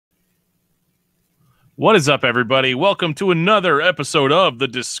What is up, everybody? Welcome to another episode of the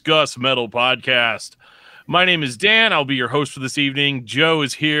Discuss Metal podcast. My name is Dan. I'll be your host for this evening. Joe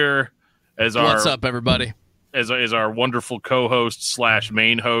is here as What's up, everybody? As our wonderful co-host slash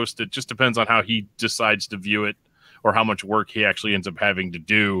main host. It just depends on how he decides to view it or how much work he actually ends up having to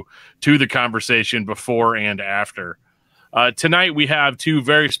do to the conversation before and after. Tonight, we have two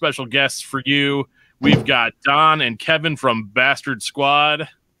very special guests for you. We've got Don and Kevin from Bastard Squad.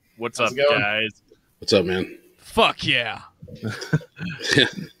 What's up, guys? What's up, man? Fuck yeah. Not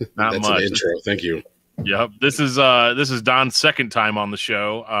That's much. an intro. Thank you. Yep. This is Don's second time on the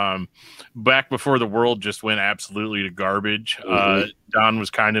show. Back before the world just went absolutely to garbage. Don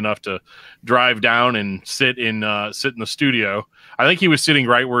was kind enough to drive down and sit in the studio. I think he was sitting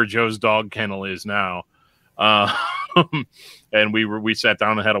right where Joe's dog kennel is now. And we sat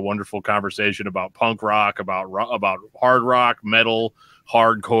down and had a wonderful conversation about punk rock, about hard rock, metal,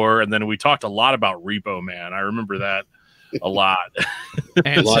 hardcore, and then we talked a lot about Repo Man. I remember that a lot.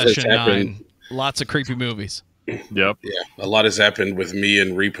 And Session 9. Lots of creepy movies. Yep. Yeah, a lot has happened with me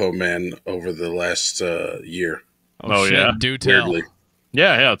and Repo Man over the last year. Oh shit, yeah? Do tell. Weirdly.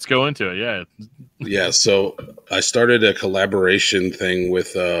 Yeah, let's go into it. Yeah. Yeah, so I started a collaboration thing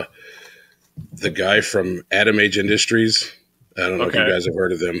with the guy from Atom Age Industries. I don't know if you guys have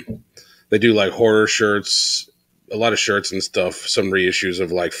heard of them. They do like horror shirts, a lot of shirts and stuff, some reissues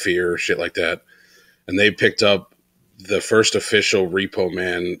of like Fear, shit like that. And they picked up the first official Repo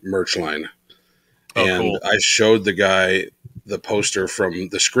Man merch line. And cool. I showed the guy the poster from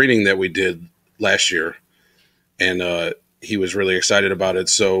the screening that we did last year. And he was really excited about it.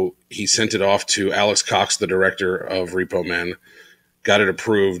 So he sent it off to Alex Cox, the director of Repo Man, got it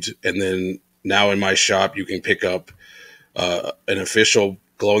approved. And then now in my shop, you can pick up an official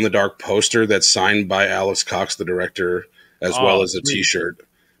glow-in-the-dark poster that's signed by Alex Cox, the director, as well as a T-shirt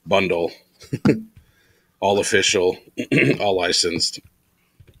bundle. All official, all licensed.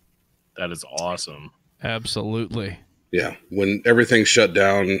 That is awesome. Absolutely. Yeah. When everything shut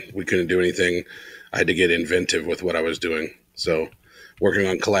down, we couldn't do anything. I had to get inventive with what I was doing. So working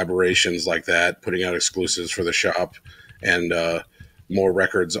on collaborations like that, putting out exclusives for the shop, and more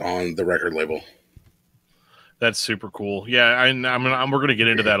records on the record label. That's super cool. Yeah, we're going to get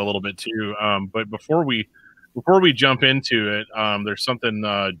into that a little bit too. But before we jump into it, there's something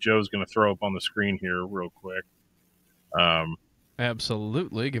Joe's going to throw up on the screen here real quick.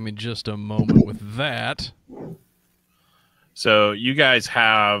 Absolutely. Give me just a moment with that. So you guys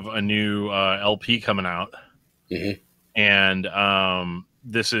have a new LP coming out, and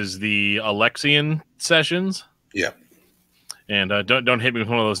this is the Alexian Sessions. Yeah. And don't hit me with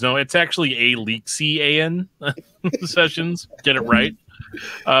one of those. No, it's actually Alexian Sessions. Get it right.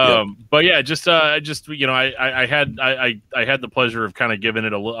 But yeah, just you know, I had the pleasure of kind of giving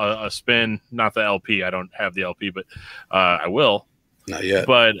it a spin. Not the LP. I don't have the LP, but I will. Not yet.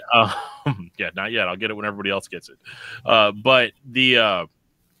 But yeah, not yet. I'll get it when everybody else gets it. But the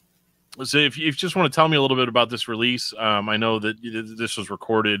so if you just want to tell me a little bit about this release, I know that this was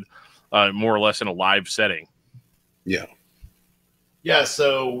recorded more or less in a live setting. Yeah. Yeah,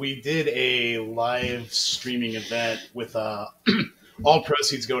 so we did a live streaming event with all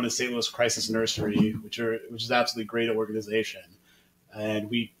proceeds going to St. Louis Crisis Nursery, which is absolutely great organization. And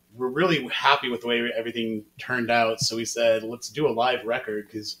we were really happy with the way everything turned out. So we said, let's do a live record,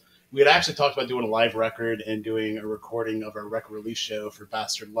 because we had actually talked about doing a live record and doing a recording of our record release show for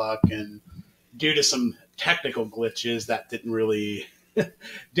Bastard Luck. And due to some technical glitches, that didn't really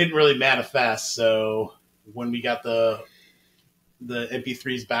manifest. So when we got the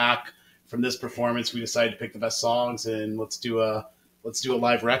MP3s back from this performance, we decided to pick the best songs and let's do a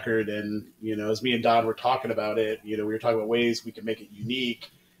live record. And, you know, as me and Don were talking about it, you know, we were talking about ways we could make it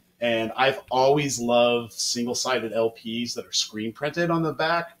unique. And I've always loved single-sided LPs that are screen printed on the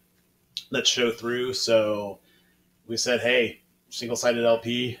back that show through. So we said, hey, single-sided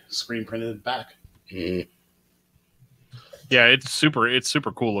LP, screen printed back. Mm-hmm. Yeah, it's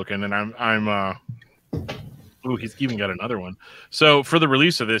super cool looking, and I'm ooh, he's even got another one. So for the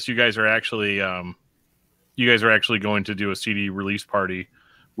release of this, you guys are actually going to do a CD release party,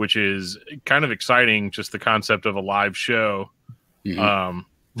 which is kind of exciting. Just the concept of a live show, all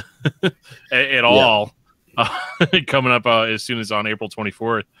coming up as soon as on April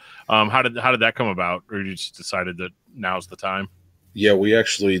 24th. How did that come about, or you just decided that now's the time? Yeah, we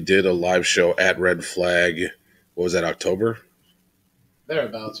actually did a live show at Red Flag. What was that, October?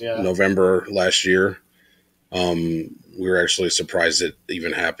 Thereabouts, yeah. November last year. We were actually surprised it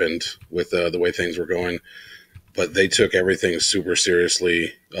even happened with the way things were going. But they took everything super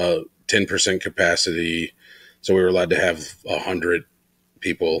seriously. 10% capacity. So we were allowed to have 100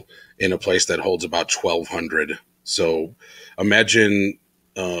 people in a place that holds about 1,200. So imagine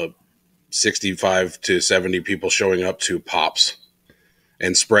 65 to 70 people showing up to Pops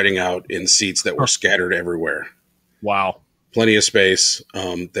and spreading out in seats that were scattered everywhere. Wow. Plenty of space.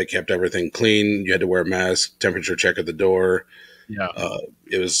 They kept everything clean. You had to wear a mask, temperature check at the door. Yeah.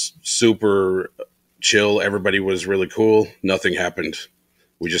 It was super chill. Everybody was really cool. Nothing happened.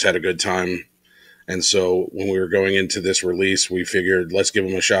 We just had a good time. And so when we were going into this release, we figured, let's give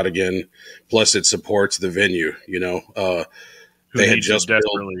them a shot again. Plus, it supports the venue, you know. They had just built,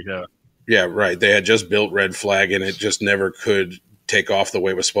 yeah, right. They had just built Red Flag, and it just never could take off the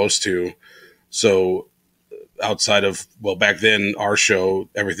way it was supposed to. So outside of, well, back then, our show,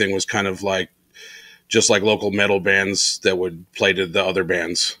 everything was kind of like, just like local metal bands that would play to the other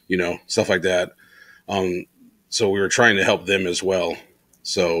bands, you know, stuff like that. So we were trying to help them as well.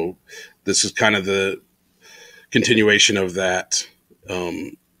 So this is kind of the continuation of that.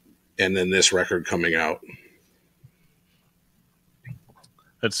 And then this record coming out.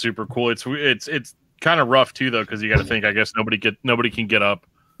 That's super cool. It's kind of rough too, though, because you got to think, I guess nobody can get up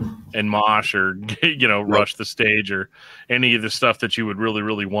and mosh or, you know, rush the stage or any of the stuff that you would really,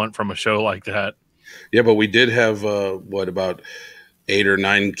 really want from a show like that. Yeah, but we did have about 8 or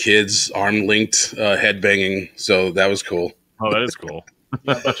 9 kids arm linked headbanging, so that was cool. Oh, that is cool.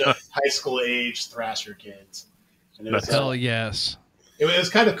 Yeah, a bunch of high school age thrasher kids. And it was, hell yes. It was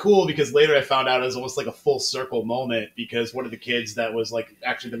kind of cool because later I found out it was almost like a full circle moment because one of the kids that was like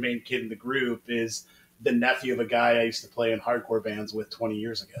actually the main kid in the group is the nephew of a guy I used to play in hardcore bands with 20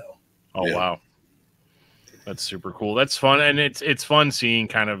 years ago. Oh, yeah. Wow. That's super cool. That's fun. And it's fun seeing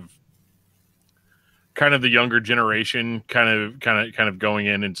kind of the younger generation kind of going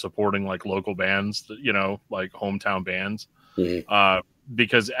in and supporting like local bands, you know, like hometown bands. Mm-hmm.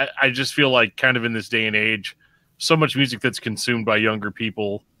 Because I just feel like kind of in this day and age, so much music that's consumed by younger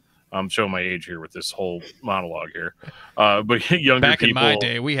people. I'm showing my age here with this whole monologue here. But younger back people. in my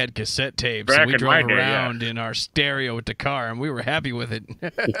day, we had cassette tapes. And we drove around in our stereo with the car, and we were happy with it.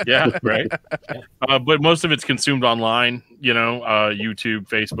 Yeah, right. But most of it's consumed online. You know, YouTube,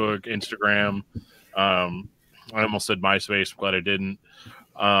 Facebook, Instagram. I almost said MySpace. I'm glad I didn't.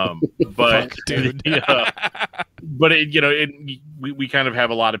 But dude, but it, you know, we kind of have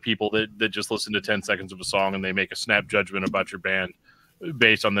a lot of people that just listen to 10 seconds of a song and they make a snap judgment about your band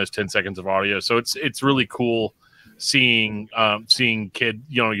based on those 10 seconds of audio. So it's really cool seeing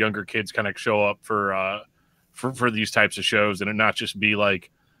younger kids kind of show up for these types of shows, and it not just be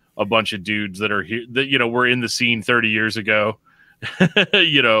like a bunch of dudes that are here that, you know, were in the scene 30 years ago,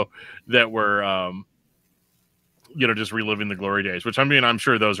 you know, that were you know, just reliving the glory days, which I mean, I'm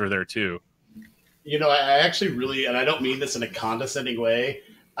sure those are there too. You know, I actually really, and I don't mean this in a condescending way,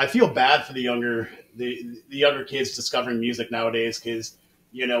 I feel bad for the younger kids discovering music nowadays because,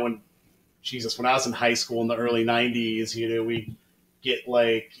 you know, when I was in high school in the early 90s, you know, we get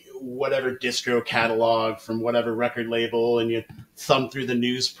like whatever distro catalog from whatever record label and you thumb through the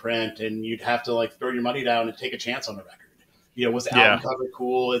newsprint and you'd have to like throw your money down and take a chance on a record. You know, was the album cover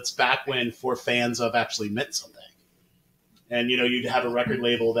cool? It's back when For Fans Of actually meant something. And, you know, you'd have a record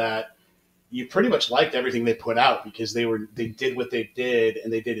label that you pretty much liked everything they put out because they did what they did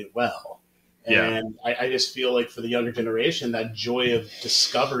and they did it well. And I just feel like for the younger generation, that joy of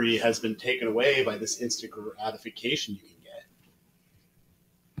discovery has been taken away by this instant gratification you can get.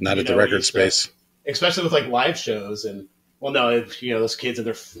 Not at the record space. Especially with like live shows and, well, no, if, you know, those kids and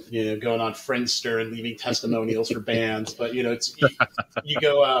they're, you know, going on Friendster and leaving testimonials for bands. But, you know, it's you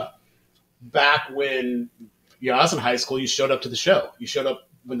go back when, you know, I was in high school, you showed up to the show. You showed up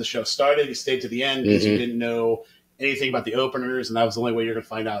when the show started. You stayed to the end because you didn't know anything about the openers, and that was the only way you're going to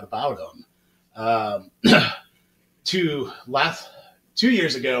find out about them. 2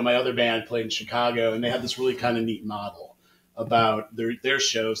 years ago, my other band played in Chicago, and they had this really kind of neat model about their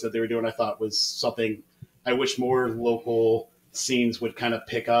shows that they were doing. I thought was something I wish more local scenes would kind of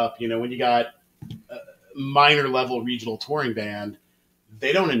pick up. You know, when you got a minor level regional touring band,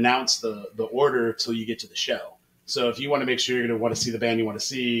 they don't announce the order until you get to the show. So if you want to make sure you're going to want to see the band you want to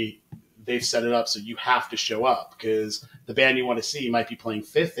see, they've set it up so you have to show up because the band you want to see might be playing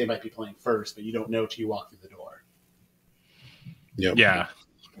 5th, they might be playing 1st, but you don't know till you walk through the door. Yep. Yeah.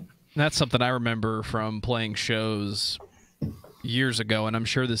 That's something I remember from playing shows years ago, and I'm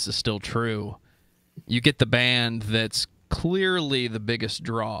sure this is still true. You get the band that's clearly the biggest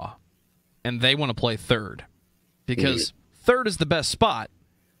draw, and they want to play 3rd because 3rd is the best spot.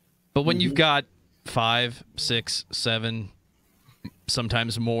 But when you've got 5, 6, 7,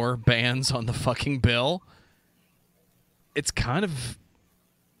 sometimes more bands on the fucking bill, it's kind of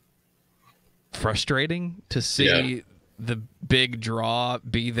frustrating to see the big draw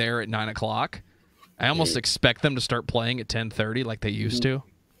be there at 9 o'clock. I almost expect them to start playing at 10:30 like they used to.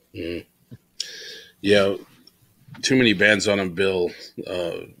 Yeah, too many bands on a bill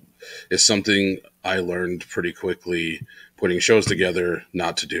is something I learned pretty quickly putting shows together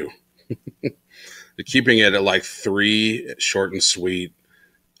not to do. Keeping it at like 3, short and sweet.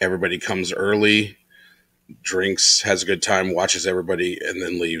 Everybody comes early, drinks, has a good time, watches everybody, and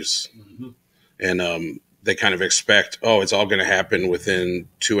then leaves. And they kind of expect, oh, it's all going to happen within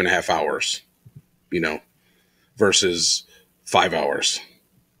 2.5 hours, versus 5 hours.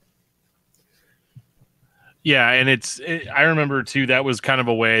 Yeah, and I remember too, that was kind of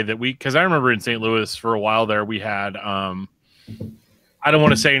a way that because I remember in St. Louis for a while there, we had I don't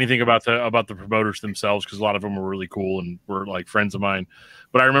want to say anything about the promoters themselves because a lot of them were really cool and were like friends of mine,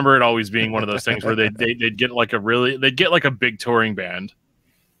 but I remember it always being one of those things where they'd get like a big touring band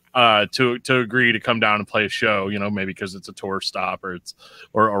to agree to come down and play a show, maybe because it's a tour stop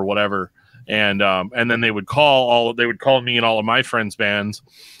or whatever. And then they would call me and all of my friends' bands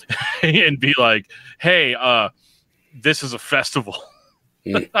and be like, "Hey, this is a festival."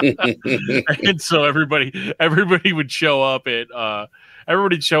 And so everybody would show up at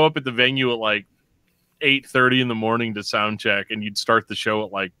the venue at like 8:30 in the morning to sound check, and you'd start the show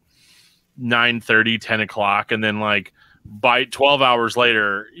at like 9:30, 10 o'clock, and then like by 12 hours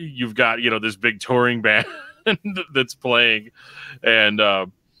later, you've got this big touring band that's playing, and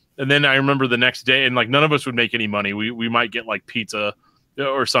then I remember the next day, and like none of us would make any money. We might get like pizza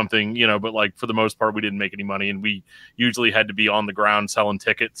or something, but like for the most part, we didn't make any money, and we usually had to be on the ground selling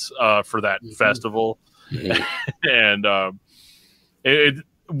tickets for that festival. And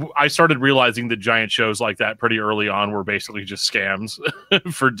I started realizing that giant shows like that pretty early on were basically just scams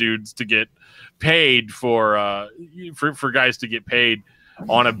for dudes to get paid for guys to get paid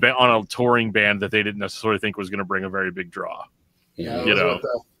on a touring band that they didn't necessarily think was going to bring a very big draw. Yeah,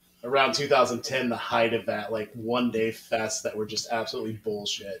 around 2010, the height of that like one day fest that were just absolutely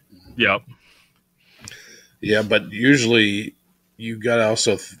bullshit. Yep. Yeah, but usually you got to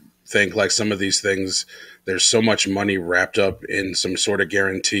also think like some of these things, there's so much money wrapped up in some sort of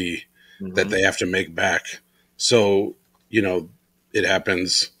guarantee that they have to make back. So, it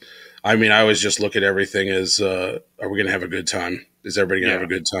happens. I mean, I always just look at everything as, are we going to have a good time? Is everybody going to have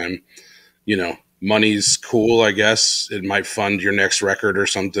a good time? Money's cool, I guess. It might fund your next record or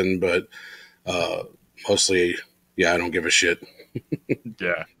something, but mostly, I don't give a shit.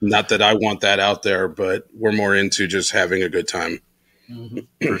 Yeah. Not that I want that out there, but we're more into just having a good time.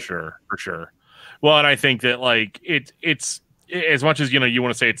 For sure. Well, and I think that like it's as much as you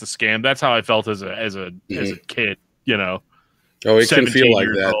want to say it's a scam. That's how I felt as a kid. Oh, it can feel like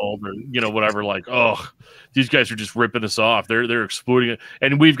that. Or, whatever. Like, oh, these guys are just ripping us off. They're exploiting it,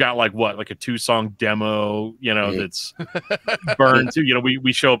 and we've got like a 2-song demo. That's burned.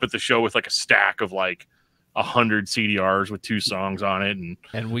 We show up at the show with like a stack of like 100 CDRs with 2 songs on it,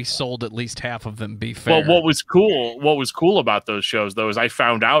 and we sold at least half of them. Be fair. Well, what was cool about those shows though is I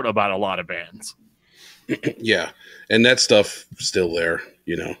found out about a lot of bands. Yeah, and that stuff still there.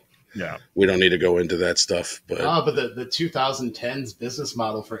 Yeah, we don't need to go into that stuff, but the 2010s business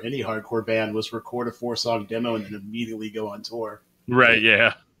model for any hardcore band was record a 4-song demo and then immediately go on tour. Right.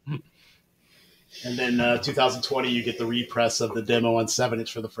 Yeah. And then 2020, you get the repress of the demo on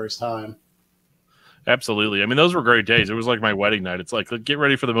 7-inch for the first time. Absolutely. I mean, those were great days. It was like my wedding night. It's like get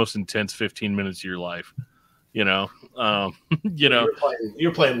ready for the most intense 15 minutes of your life. You're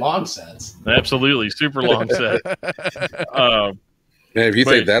playing long sets. Absolutely, super long set. Man, if you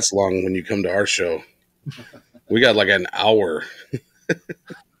think that's long when you come to our show, we got like an hour.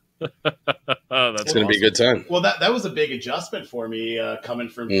 That's going to be a good time. Well, that was a big adjustment for me coming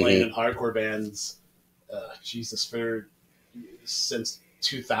from playing in hardcore bands. Since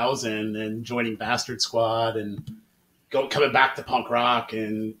 2000 and joining Bastard Squad and coming back to punk rock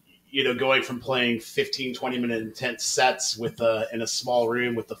and going from playing 15-20 minute intense sets in a small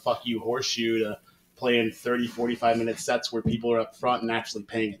room with the fuck you horseshoe to playing 30-45 minute sets where people are up front and actually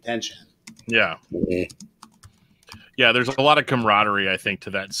paying attention. Yeah. Yeah, there's a lot of camaraderie, I think, to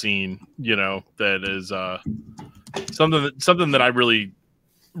that scene, that is something that I really,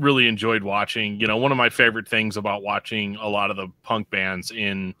 really enjoyed watching. One of my favorite things about watching a lot of the punk bands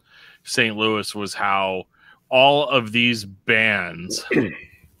in St. Louis was how all of these bands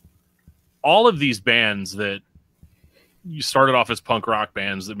that you started off as punk rock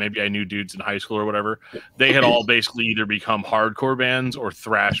bands that maybe I knew dudes in high school or whatever, they had all basically either become hardcore bands or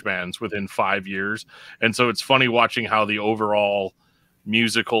thrash bands within 5 years. And so it's funny watching how the overall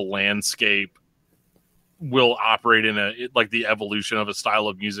musical landscape will operate in the evolution of a style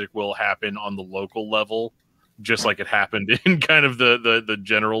of music will happen on the local level just like it happened in kind of the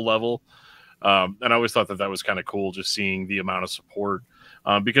general level. And I always thought that that was kind of cool, just seeing the amount of support.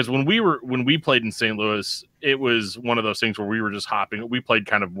 Because when we played in St. Louis, it was one of those things where we were just hopping. We played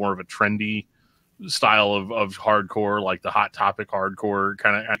kind of more of a trendy style of hardcore, like the Hot Topic hardcore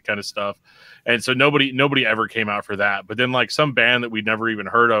kind of stuff. And so nobody ever came out for that. But then like some band that we'd never even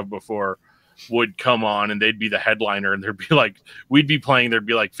heard of before would come on, and they'd be the headliner, and there'd be like, we'd be playing, there'd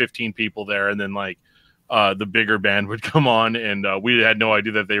be like 15 people there, and then like the bigger band would come on, and we had no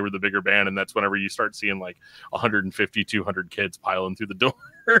idea that they were the bigger band. And that's whenever you start seeing like 150, 200 kids piling through the door.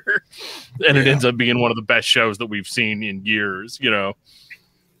 And it ends up being one of the best shows that we've seen in years, you know?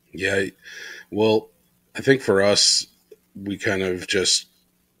 Yeah. Well, I think for us, we kind of just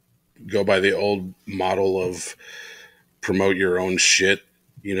go by the old model of promote your own shit.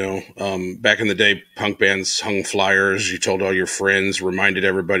 You know, back in the day, punk bands hung flyers. You told all your friends, reminded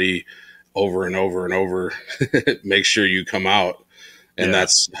everybody over and over and over, make sure you come out. And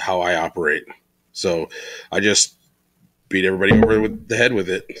that's how I operate. So I just beat everybody over the head with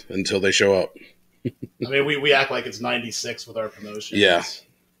it until they show up. I mean, we act like it's 96 with our promotions. Yeah.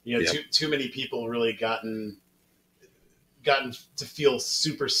 You know, too many people really gotten to feel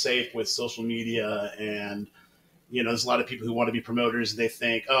super safe with social media. And, you know, there's a lot of people who want to be promoters. They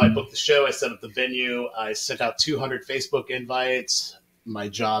think, oh, I booked the show, I set up the venue, I sent out 200 Facebook invites, my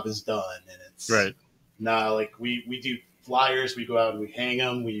job is done. And it's right. Nah, like we do flyers, we go out and we hang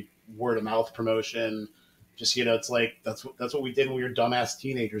them, we word of mouth promotion. Just, you know, it's like that's what we did when we were dumbass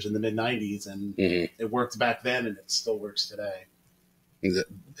teenagers in the mid 90s, and it worked back then, and it still works today.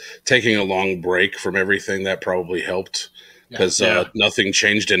 Taking a long break from everything, that probably helped, because nothing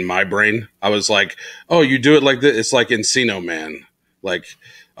changed in my brain. I was like, oh, you do it like this. It's like Encino Man. Like,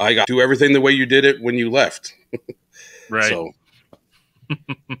 I got to do everything the way you did it when you left. Right. So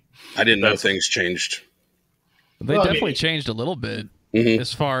I didn't know things changed. They definitely changed a little bit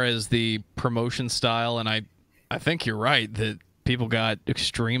as far as the promotion style. And I think you're right that people got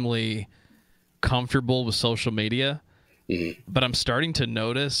extremely comfortable with social media. But I'm starting to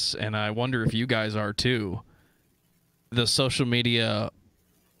notice, and I wonder if you guys are too, the social media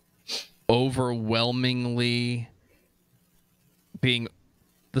overwhelmingly being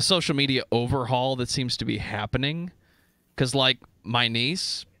the social media overhaul that seems to be happening. Because, like, my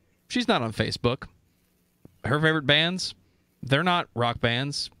niece, she's not on Facebook. Her favorite bands, they're not rock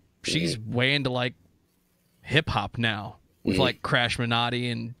bands. She's way into, like, hip-hop now with, like, Crash Minotti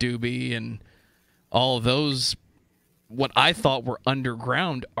and Doobie and all of those, what I thought were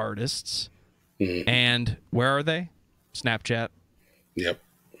underground artists. And where are they? Snapchat. Yep.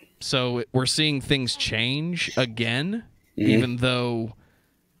 So we're seeing things change again, even though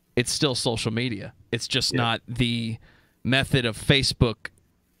it's still social media. It's just not the method of Facebook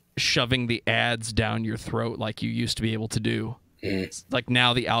shoving the ads down your throat like you used to be able to do. It's like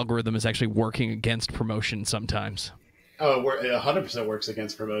now the algorithm is actually working against promotion sometimes. Oh, it 100% works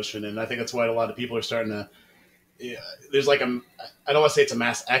against promotion, and I think that's why a lot of people are starting to. There's like I don't want to say it's a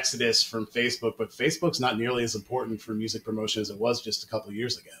mass exodus from Facebook, but Facebook's not nearly as important for music promotion as it was just a couple of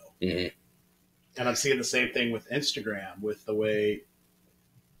years ago. And I'm seeing the same thing with Instagram, with the way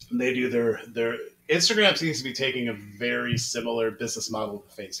they do their Instagram seems to be taking a very similar business model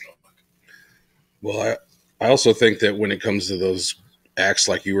to Facebook. Well, I also think that when it comes to those acts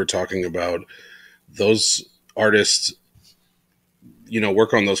like you were talking about, those artists, you know,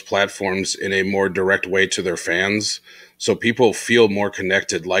 work on those platforms in a more direct way to their fans. So people feel more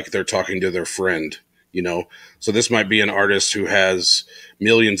connected, like they're talking to their friend, you know? So this might be an artist who has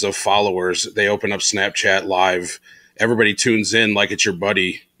millions of followers. They open up Snapchat Live. Everybody tunes in like it's your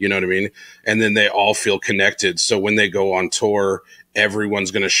buddy, you know what I mean? And then they all feel connected. So when they go on tour,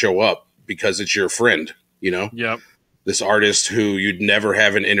 everyone's going to show up because it's your friend, you know? Yep. This artist who you'd never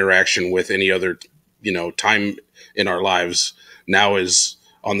have an interaction with any other, you know, time in our lives now is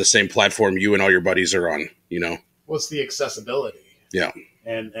on the same platform you and all your buddies are on, you know? What's the accessibility? Yeah.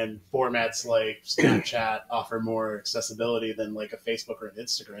 And formats like Snapchat offer more accessibility than like a Facebook or an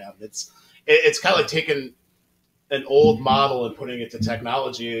Instagram. It's kind of like taking an old model and putting it to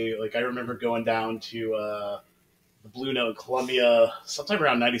technology. Like I remember going down to the Blue Note in Columbia sometime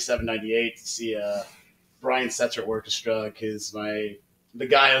around 97, 98 to see Brian Setzer Orchestra, because the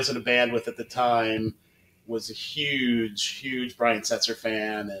guy I was in a band with at the time was a huge Brian Setzer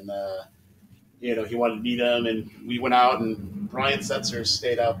fan, and you know, he wanted to meet him, and we went out, and Brian Setzer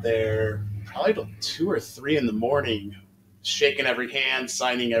stayed out there probably till 2 or 3 in the morning, shaking every hand,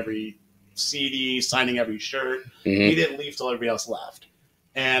 signing every CD, signing every shirt. He didn't leave till everybody else left.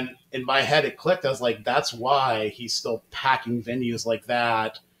 And in my head, it clicked. I was like, that's why he's still packing venues like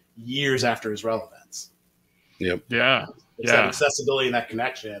that years after his relevance. Yep. Yeah. It's that accessibility and that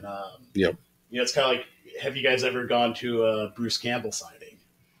connection. Yep. You know, it's kind of like, have you guys ever gone to a Bruce Campbell sighting?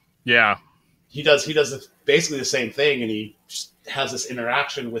 Yeah. He does basically the same thing, and he just has this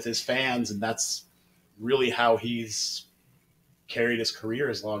interaction with his fans, and that's really how he's carried his career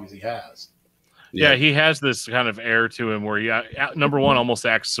as long as he has. Yeah, he has this kind of air to him where he, number one, almost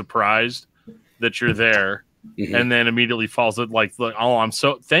acts surprised that you're there, and then immediately falls at like, oh,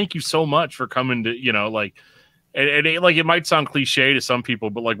 thank you so much for coming to, you know, like, and like it might sound cliche to some people,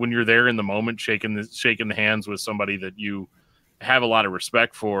 but like when you're there in the moment, shaking the hands with somebody that you have a lot of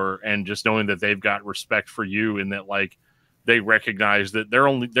respect for, and just knowing that they've got respect for you, and that like they recognize that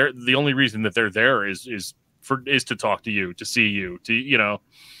they're the only reason that they're there is to talk to you, to see you, to, you know.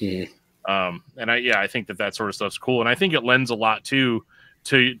 And I think that sort of stuff's cool, and I think it lends a lot to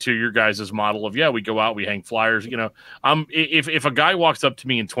your guys' model of, we go out, we hang flyers, you know. If a guy walks up to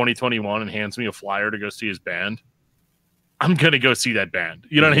me in 2021 and hands me a flyer to go see his band, I'm gonna go see that band,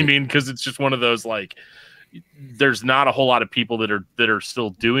 you know what I mean? Because it's just one of those, like, there's not a whole lot of people that are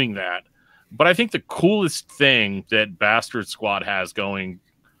still doing that. But I think the coolest thing that Bastard Squad has going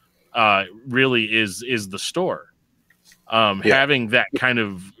really is the store. Having that kind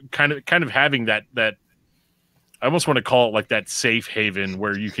of having that I almost want to call it like that safe haven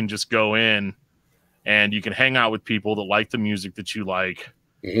where you can just go in and you can hang out with people that like the music that you like.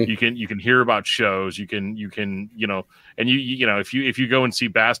 You can hear about shows. You can you know, and you know, if you go and see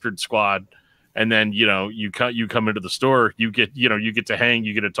Bastard Squad, and then, you know, you come into the store, you get to hang,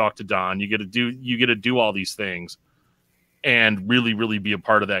 you get to talk to Don, you get to do all these things, and really be a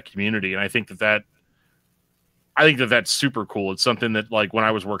part of that community. And I think that's super cool. It's something that, like, when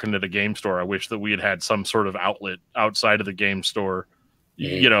I was working at a game store, I wish that we had some sort of outlet outside of the game store,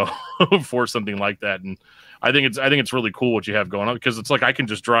 you know, for something like that. And I think it's really cool what you have going on, because it's like I can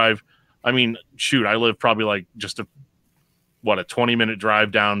just drive. I mean, shoot, I live probably like just a 20-minute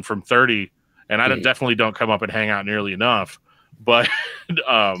drive down from 30, and I definitely don't come up and hang out nearly enough. But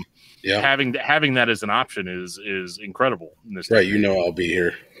having that as an option is incredible in this right. You know, I'll be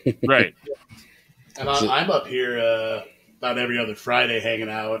here. Right. And I'm up here about every other Friday hanging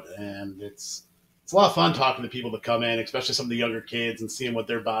out, and it's a lot of fun talking to people that come in, especially some of the younger kids, and seeing what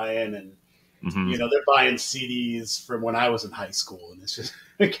they're buying. And you know, they're buying CDs from when I was in high school, and it's just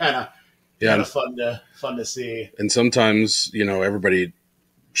kind of fun to see. And sometimes, you know, everybody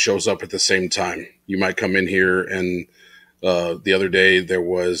shows up at the same time. You might come in here, and the other day there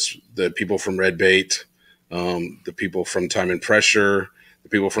was the people from Red Bait, the people from Time and Pressure, the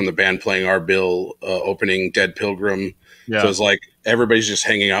people from the band playing our bill, opening Dead Pilgrim. So it's like everybody's just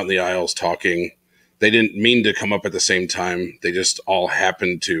hanging out in the aisles talking. They didn't mean to come up at the same time. They just all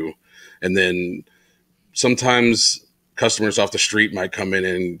happened to. And then sometimes customers off the street might come in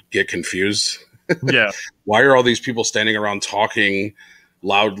and get confused. Yeah. Why are all these people standing around talking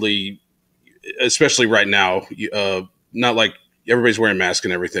loudly, especially right now? Not like everybody's wearing masks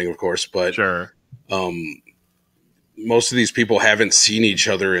and everything, of course, but sure. Most of these people haven't seen each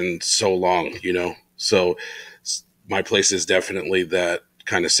other in so long, you know? So my place is definitely that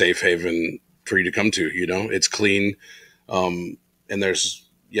kind of safe haven for you to come to, you know? It's clean. And there's,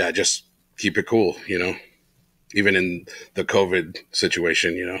 just keep it cool, you know? Even in the COVID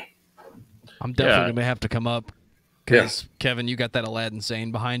situation, you know? I'm definitely going to have to come up because, Kevin, you got that Aladdin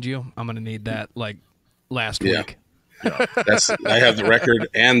Sane behind you. I'm going to need that, like, last week. Yeah. I have the record,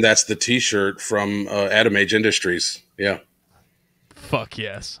 and that's the T-shirt from Adam Age Industries. Yeah. Fuck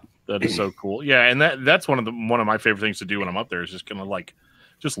yes. That is so cool. Yeah, and that's one of my favorite things to do when I'm up there is just gonna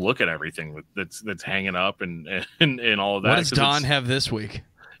just look at everything that's hanging up and all of that. What does Don have this week?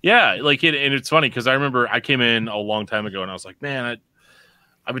 Yeah, like and it's funny because I remember I came in a long time ago and I was like, man,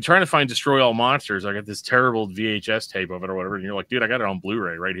 I've been trying to find Destroy All Monsters. I got this terrible VHS tape of it or whatever, and you're like, dude, I got it on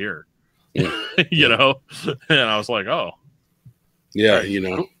Blu-ray right here. You know, and I was like, oh, yeah, you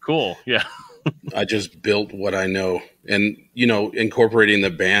know, cool, yeah. I just built what I know, and you know, incorporating the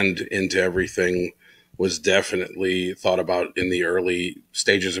band into everything was definitely thought about in the early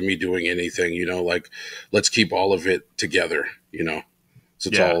stages of me doing anything. You know, like let's keep all of it together. You know, so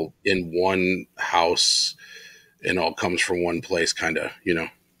it's all in one house and all comes from one place, kind of. You know.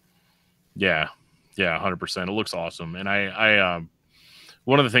 Yeah, 100%. It looks awesome, and I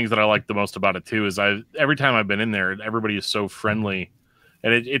one of the things that I like the most about it too is every time I've been in there, everybody is so friendly,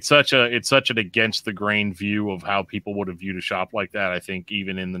 and it's such an against the grain view of how people would have viewed a shop like that. I think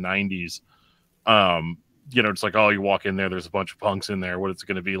even in the 90s, you know, it's like, oh, you walk in there, there's a bunch of punks in there. What it's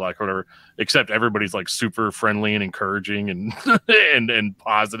going to be like, or whatever. Except everybody's like super friendly and encouraging and and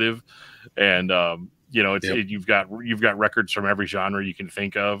positive, and you know, you've got records from every genre you can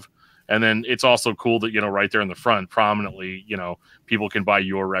think of. And then it's also cool that, right there in the front prominently, people can buy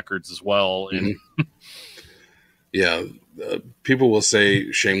your records as well. And yeah, people will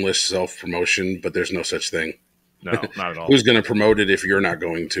say shameless self-promotion, but there's no such thing. No, not at all. Who's going to promote it if you're not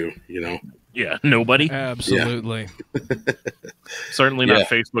going to, Yeah, nobody. Absolutely. Certainly not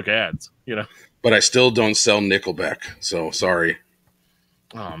Facebook ads, But I still don't sell Nickelback, so sorry.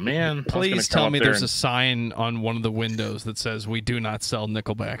 Oh, man. Please tell me there's a sign on one of the windows that says, "We do not sell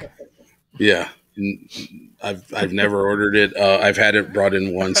Nickelback." Yeah. I've never ordered it. I've had it brought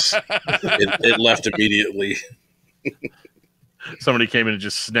in once. It left immediately. Somebody came in and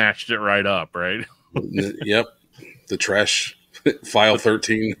just snatched it right up, right? Yep. The trash. File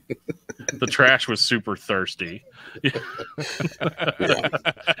 13. The trash was super thirsty. Yeah.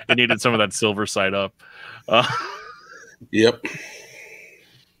 It needed some of that silver side up. Yep.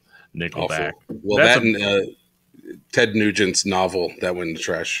 Nickelback. Awful. Well, and Ted Nugent's novel that went in the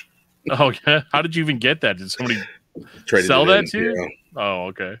trash. Oh, yeah. How did you even get that? Did somebody Traded sell that to you? Yeah. Oh,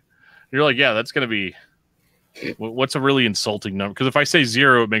 okay. You're like, yeah, that's going to be. What's a really insulting number? Because if I say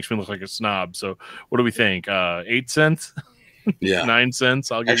 0, it makes me look like a snob. So what do we think? 8 cents? Yeah. 9 cents?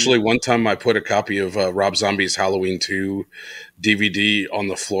 Actually, one time I put a copy of Rob Zombie's Halloween 2 DVD on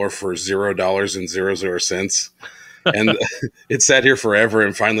the floor for $0.00. And it sat here forever.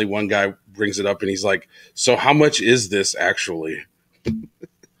 And finally, one guy brings it up and he's like, "So how much is this actually?" And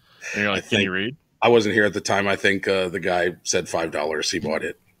you're like, "Can you read?" I wasn't here at the time. I think the guy said $5. He bought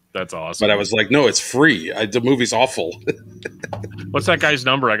it. That's awesome. But I was like, "No, it's free. The movie's awful." What's that guy's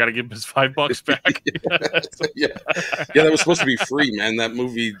number? I got to give him his $5 back. Yeah, that was supposed to be free, man. That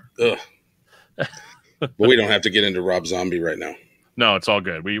movie. Ugh. But we don't have to get into Rob Zombie right now. No, it's all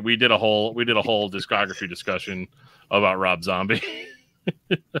good. We did a whole discography discussion about Rob Zombie.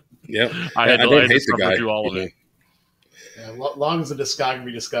 Yep. I don't hate the guy. Through all of it. Yeah, long as the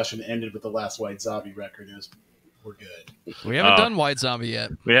discography discussion ended with the last White Zombie record, we're good. We haven't done White Zombie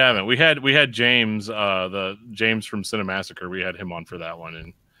yet. We haven't. We had James, the James from Cinemassacre. We had him on for that one,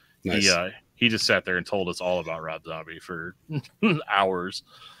 and nice. he just sat there and told us all about Rob Zombie for hours.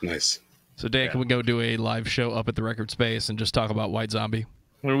 Nice. So, Dan, can we go do a live show up at the Record Space and just talk about White Zombie?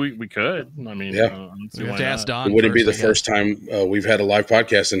 Well, we could. I mean, yeah. We have to ask Don. It wouldn't be the first time we've had a live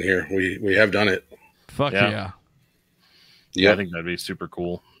podcast in here. We have done it. Fuck yeah. Yeah, I think that'd be super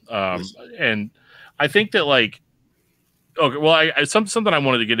cool. Nice. And I think that okay, well, something I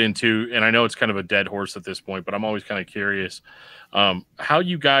wanted to get into, and I know it's kind of a dead horse at this point, but I'm always kind of curious how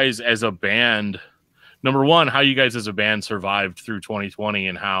you guys as a band, number one, how you guys as a band survived through 2020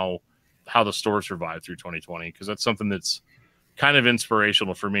 and how the store survived through 2020, because that's something that's kind of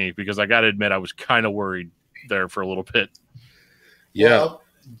inspirational for me, because I got to admit I was kind of worried there for a little bit. Yeah. Well,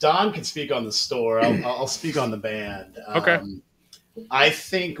 Don can speak on the store. I'll speak on the band. Okay. I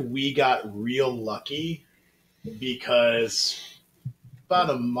think we got real lucky because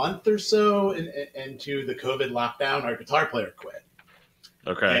about a month or so into the COVID lockdown, our guitar player quit.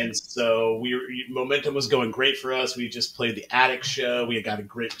 Okay. And so momentum was going great for us. We just played the Attic show. We had got a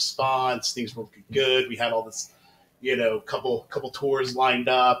great response. Things were looking good. We had all this, couple tours lined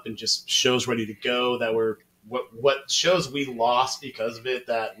up and just shows ready to go that were what shows we lost because of it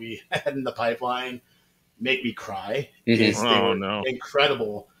that we had in the pipeline make me cry. Mm-hmm. They were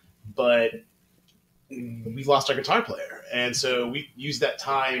incredible, but we lost our guitar player. And so we used that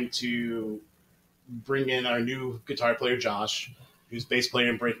time to bring in our new guitar player, Josh, who's bass player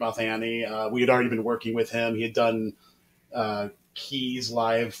in Breakmouth Annie. We had already been working with him. He had done keys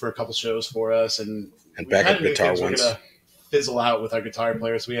live for a couple shows for us, and backup guitar ones. We're gonna fizzle out with our guitar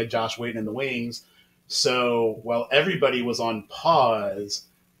player, so we had Josh waiting in the wings. So while everybody was on pause,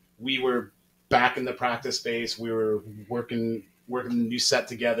 we were back in the practice space. We were working a new set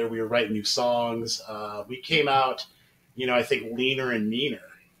together. We were writing new songs. We came out, I think leaner and meaner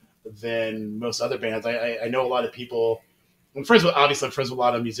than most other bands. I know a lot of people. I'm friends with a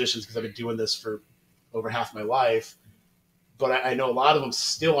lot of musicians because I've been doing this for over half my life. But I know a lot of them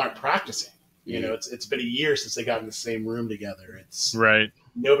still aren't practicing. It's been a year since they got in the same room together. It's right.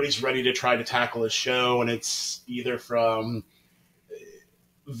 Nobody's ready to try to tackle a show, and it's either from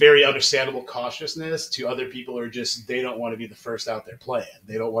very understandable cautiousness to other people are just, they don't want to be the first out there playing.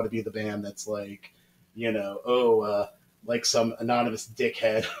 They don't want to be the band that's like, like some anonymous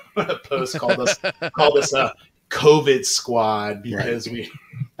dickhead post called us COVID squad because we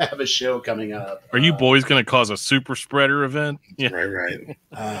have a show coming up. Are you boys going to cause a super spreader event? Yeah. Right.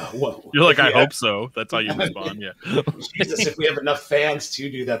 You're like, I hope so. That's how you respond. Yeah. Jesus, if we have enough fans to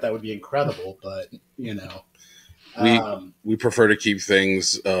do that, that would be incredible. But, we prefer to keep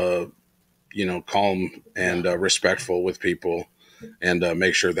things, calm and respectful with people. and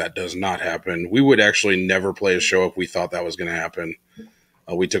make sure that does not happen. We would actually never play a show if we thought that was going to happen.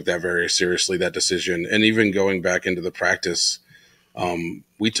 We took that very seriously, that decision. And even going back into the practice,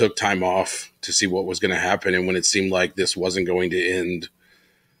 we took time off to see what was going to happen. And when it seemed like this wasn't going to end,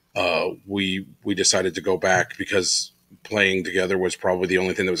 we decided to go back because playing together was probably the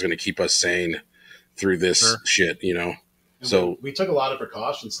only thing that was going to keep us sane through this shit, you know? And so we took a lot of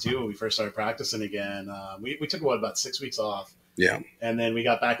precautions too when we first started practicing again. We took about 6 weeks off. Yeah. And then we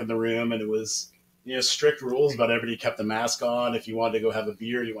got back in the room and it was, strict rules, but everybody kept the mask on. If you wanted to go have a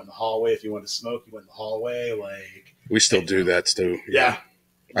beer, you went in the hallway. If you wanted to smoke, you went in the hallway. Like, we still do that too. Yeah.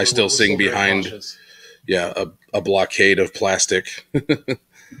 I still sing behind a blockade of plastic.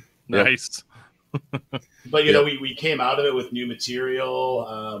 Nice. But you know, we came out of it with new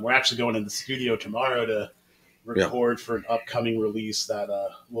material. We're actually going in the studio tomorrow to record for an upcoming release that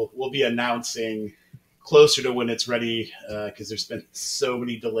we'll be announcing closer to when it's ready, because there's been so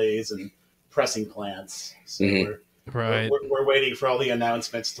many delays and pressing plants. So we're waiting for all the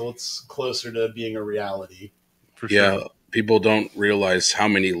announcements till it's closer to being a reality. For sure. People don't realize how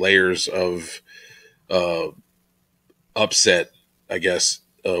many layers of upset, I guess,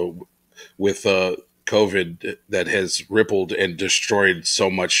 with COVID that has rippled and destroyed so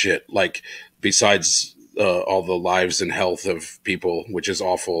much shit. Like, besides all the lives and health of people, which is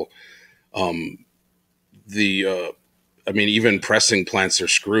awful. Even pressing plants are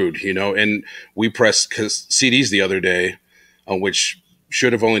screwed, and we pressed CDs the other day, which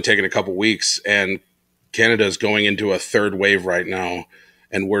should have only taken a couple weeks. And Canada is going into a third wave right now.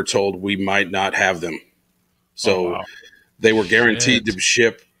 And we're told we might not have them. So they were guaranteed to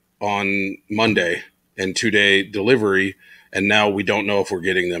ship on Monday and 2-day delivery. And now we don't know if we're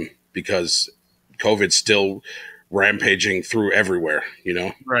getting them because COVID's still rampaging through everywhere,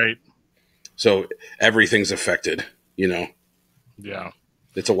 Right. So everything's affected, Yeah.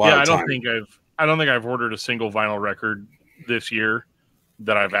 It's a wild time. I don't think I've ordered a single vinyl record this year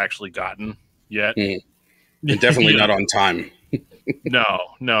that I've actually gotten yet. And definitely not on time. No,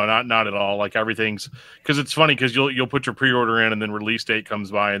 not at all. Like, everything's, because it's funny because you'll put your pre-order in and then release date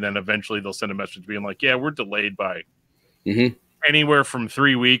comes by and then eventually they'll send a message being like, yeah, we're delayed by anywhere from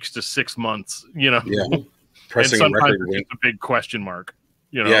 3 weeks to 6 months, Yeah. Pressing and sometimes it's just a big question mark.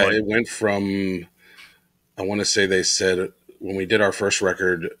 It went from, I want to say they said when we did our first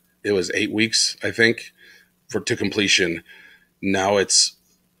record, it was 8 weeks, I think, to completion. Now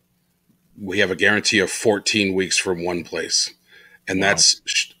we have a guarantee of 14 weeks from one place. And that's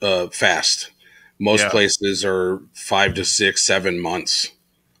fast. Most places are 5 to 6, 7 months.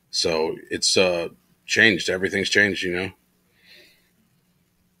 So it's changed. Everything's changed,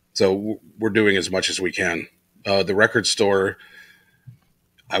 So we're doing as much as we can. The record store,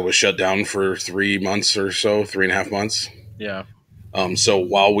 I was shut down for 3 months or so, 3.5 months. Yeah. So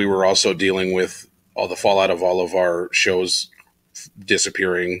while we were also dealing with all the fallout of all of our shows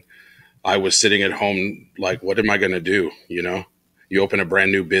disappearing, I was sitting at home like, what am I going to do? You open a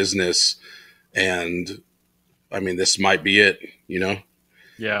brand new business and this might be it,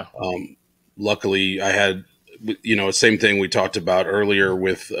 Yeah. Luckily I had, same thing we talked about earlier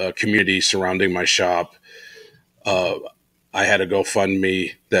with community surrounding my shop. I had a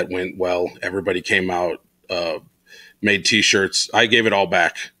GoFundMe that went well. Everybody came out, made t-shirts. I gave it all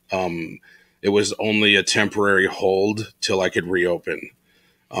back. It was only a temporary hold till I could reopen.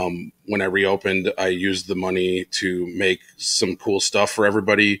 When I reopened, I used the money to make some cool stuff for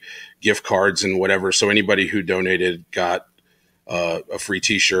everybody, gift cards and whatever. So anybody who donated got a free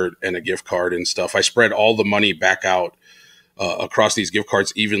t-shirt and a gift card and stuff. I spread all the money back out across these gift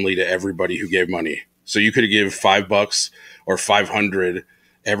cards evenly to everybody who gave money. So you could give $5 or 500.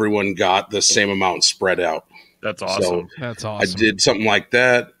 Everyone got the same amount spread out. That's awesome. So that's awesome. I did something like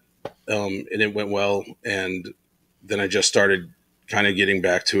that, and it went well. And then I just started kind of getting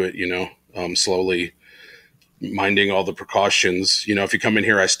back to it, slowly minding all the precautions. If you come in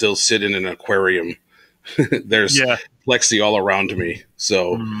here, I still sit in an aquarium. There's plexi all around me.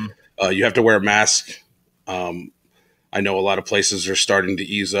 So you have to wear a mask. I know a lot of places are starting to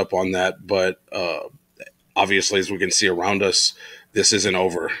ease up on that, but obviously, as we can see around us, this isn't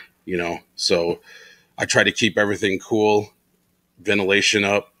over, So I try to keep everything cool, ventilation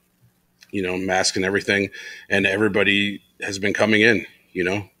up, mask and everything. And everybody has been coming in,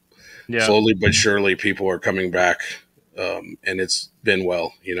 slowly but surely people are coming back. And it's been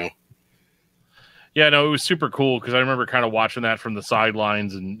well, Yeah, no, it was super cool because I remember kind of watching that from the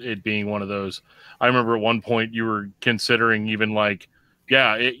sidelines and it being one of those. I remember at one point you were considering even like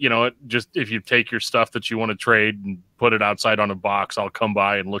yeah, it just if you take your stuff that you want to trade and put it outside on a box, I'll come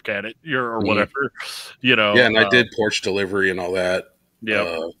by and look at it or whatever. Yeah, and I did porch delivery and all that.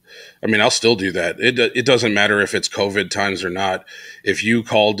 Yeah. I mean, I'll still do that. It doesn't matter if it's COVID times or not. If you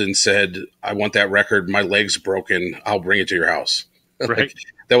called and said, I want that record, my leg's broken, I'll bring it to your house. Right. Like,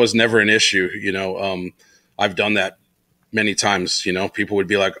 that was never an issue. I've done that many times. People would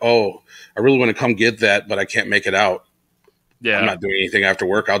be like, oh, I really want to come get that, but I can't make it out. Yeah. I'm not doing anything after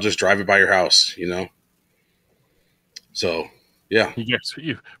work. I'll just drive it by your house, So, yeah. Yes,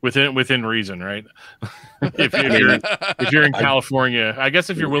 within reason, right? if you're in California, I guess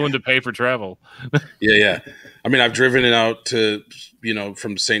if you're willing to pay for travel. Yeah. I mean, I've driven it out to,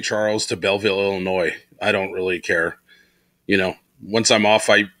 from St. Charles to Belleville, Illinois. I don't really care. Once I'm off,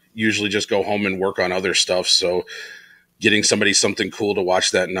 I usually just go home and work on other stuff. So getting somebody something cool to watch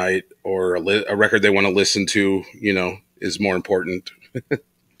that night or a record they want to listen to, is more important.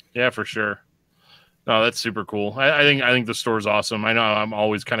 Yeah, for sure. No, that's super cool. I think the store's awesome. I know I'm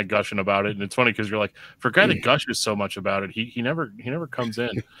always kind of gushing about it, and it's funny because you're like, for a guy that gushes so much about it, he never comes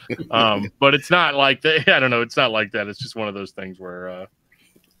in. But it's not like that. I don't know. It's not like that. It's just one of those things where,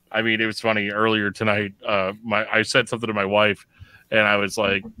 I mean, it was funny earlier tonight. I said something to my wife, and I was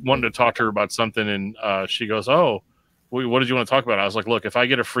like wanting to talk to her about something, and she goes, "Oh, what did you want to talk about?" I was like, "Look, if I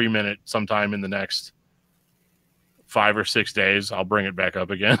get a free minute sometime in the next 5 or 6 days, I'll bring it back up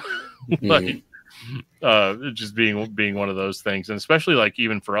again." Like, just being one of those things, and especially like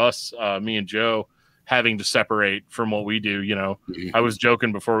even for us, me and Joe having to separate from what we do. I was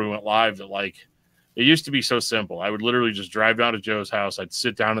joking before we went live that like it used to be so simple. I would literally just drive down to Joe's house. I'd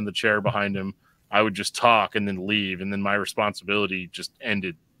sit down in the chair behind him. I would just talk and then leave, and then my responsibility just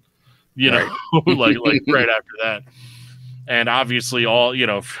ended. Right. like right after that. And obviously, all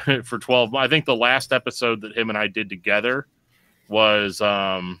for 12. I think the last episode that him and I did together was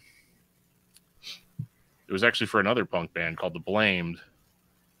it was actually for another punk band called The Blamed,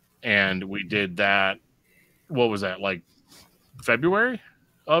 and we did that. What was that, like February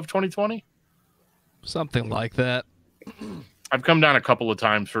of 2020? Something like that. I've come down a couple of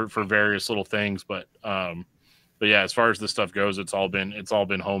times for various little things, but yeah, as far as this stuff goes, it's all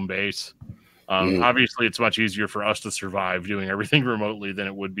been home base. Obviously, it's much easier for us to survive doing everything remotely than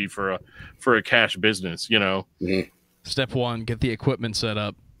it would be for a cash business. Step 1, get the equipment set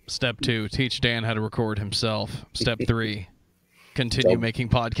up. Step 2, teach Dan how to record himself. Step 3, continue making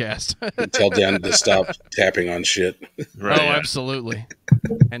podcasts. Tell Dan to stop tapping on shit. Right, yeah. Absolutely.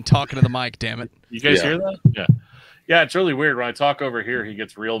 And talking to the mic, damn it. You guys hear that? Yeah. Yeah, it's really weird. When I talk over here, he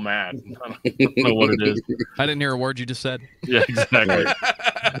gets real mad. I don't know what it is. I didn't hear a word you just said. Yeah, exactly.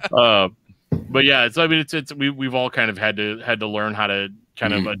 But yeah, we've all kind of had to learn how to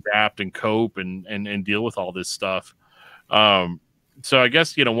kind of adapt and cope and deal with all this stuff. So I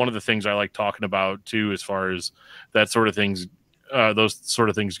guess, one of the things I like talking about too, as far as that sort of things, those sort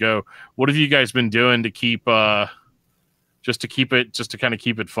of things go, what have you guys been doing to keep, just to kind of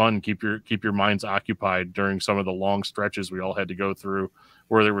keep it fun, keep your minds occupied during some of the long stretches we all had to go through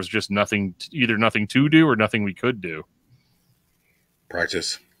where there was just either nothing to do or nothing we could do?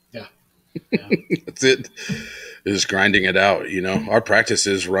 Practice. Yeah. That's it. Just grinding it out. Our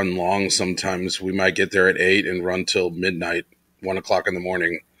practices run long. Sometimes we might get there at 8 and run till midnight, 1 o'clock in the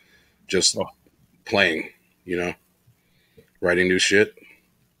morning, just playing, writing new shit.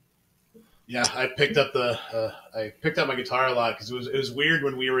 Yeah, I picked up my guitar a lot because it was weird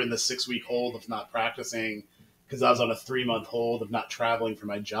when we were in the 6-week hold of not practicing because I was on a 3-month hold of not traveling for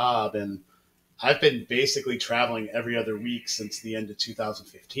my job, and I've been basically traveling every other week since the end of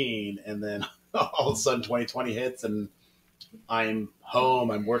 2015, and then all of a sudden 2020 hits and I'm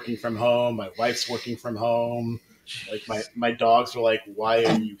home. I'm working from home. My wife's working from home. Like my dogs are like, "Why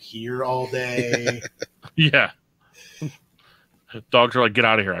are you here all day?" Yeah. Dogs are like, "Get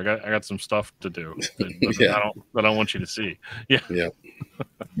out of here. I got some stuff to do that I don't want you to see." Yeah. Yeah.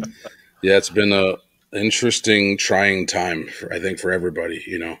 Yeah, it's been a interesting, trying time I think for everybody,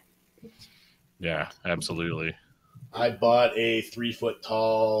 Yeah, absolutely. I bought a 3-foot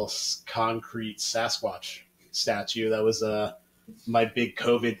tall concrete Sasquatch statue. That was my big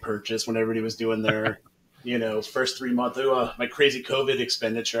COVID purchase when everybody was doing their, first 3 months. My crazy COVID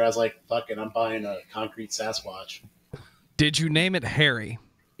expenditure. I was like, fuck it, I'm buying a concrete Sasquatch. Did you name it Harry?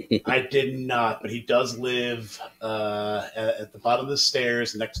 I did not, but he does live at the bottom of the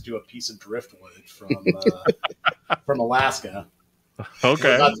stairs next to a piece of driftwood from Alaska.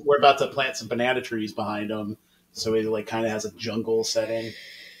 Okay. We're about to plant some banana trees behind him, so it like kind of has a jungle setting.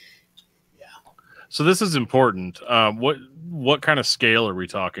 Yeah. So this is important. What kind of scale are we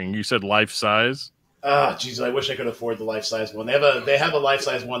talking? You said life size? Geez, I wish I could afford the life size one. They have a life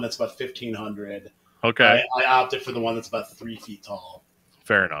size one that's about 1,500. Okay, I opted for the one that's about 3 feet tall.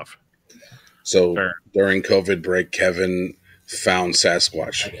 fair enough. So Fair. during COVID break, Kevin found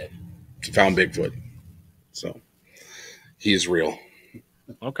Sasquatch, I did. found Bigfoot. So he's real.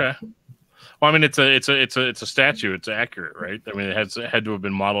 Okay. Well, I mean, it's a statue. It's accurate, right? I mean, it had to have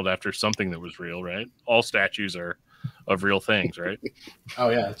been modeled after something that was real, right? All statues are of real things, right? Oh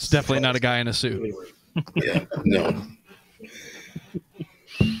yeah, It's definitely not a guy in a suit. Yeah, no.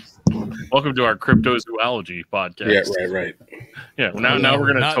 Welcome to our cryptozoology podcast. Yeah, right. Yeah. Now we're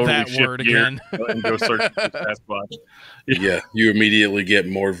gonna Not totally that shift word gear again. and go search for Sasquatch. Yeah, you immediately get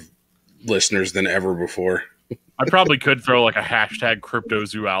more listeners than ever before. I probably could throw like a hashtag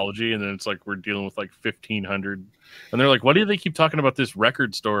cryptozoology, and then it's like we're dealing with like 1,500, and they're like, "Why do they keep talking about this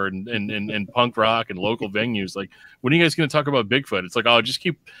record store and punk rock and local venues? Like, when are you guys going to talk about Bigfoot?" It's like, "Oh, just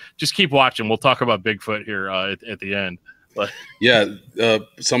keep watching. We'll talk about Bigfoot here at the end." But Yeah,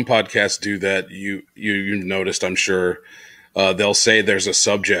 some podcasts do that. You noticed, I'm sure. They'll say there's a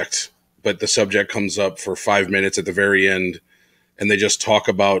subject, but the subject comes up for 5 minutes at the very end, and they just talk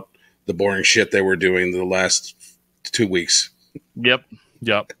about the boring shit they were doing the last 2 weeks. Yep.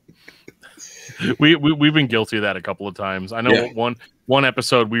 We've been guilty of that a couple of times. I know one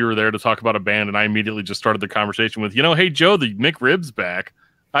episode we were there to talk about a band, and I immediately just started the conversation with, hey Joe, the McRib's back.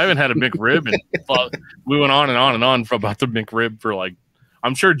 I haven't had a McRib, and we went on and on and on about the McRib for like,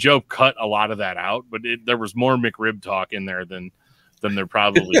 I'm sure Joe cut a lot of that out, but there was more McRib talk in there than there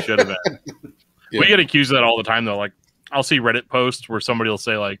probably should have been. Yeah. We get accused of that all the time though. Like, I'll see Reddit posts where somebody will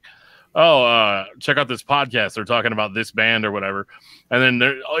say like, "Oh, check out this podcast. They're talking about this band or whatever," and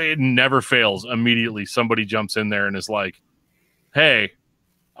then it never fails. Immediately, somebody jumps in there and is like, "Hey,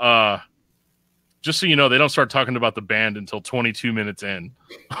 just so you know, they don't start talking about the band until 22 minutes in."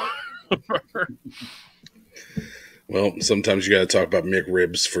 Well, sometimes you got to talk about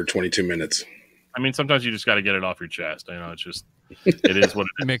McRibs for 22 minutes. I mean, sometimes you just got to get it off your chest. It's just, it is what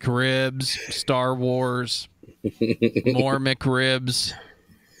it is. McRibs, Star Wars, more McRibs.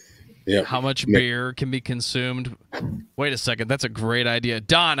 Yeah. How much beer can be consumed? Wait a second. That's a great idea.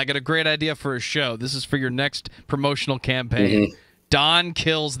 Don, I got a great idea for a show. This is for your next promotional campaign. Mm-hmm. Don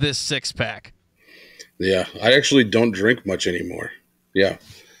kills this six-pack. Yeah. I actually don't drink much anymore. Yeah.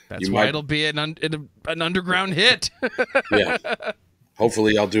 That's why it'll be an underground hit. Yeah.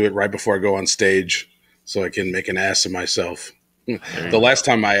 Hopefully I'll do it right before I go on stage so I can make an ass of myself. The last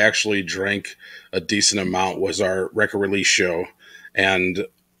time I actually drank a decent amount was our record release show, and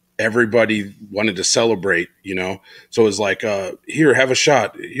everybody wanted to celebrate, So it was like, here, have a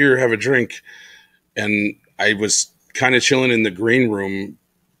shot. Here, have a drink. And I was kind of chilling in the green room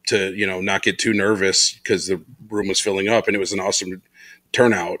to, not get too nervous because the room was filling up, and it was an awesome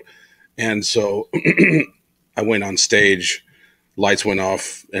turnout. And so I went on stage, lights went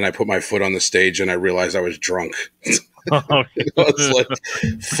off, and I put my foot on the stage, and I realized I was drunk. I was like,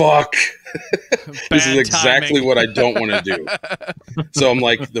 fuck. This is exactly what I don't want to do. So I'm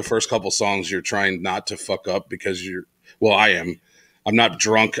like, the first couple songs, you're trying not to fuck up because I am. I'm not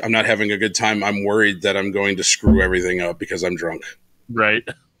drunk. I'm not having a good time. I'm worried that I'm going to screw everything up because I'm drunk. Right.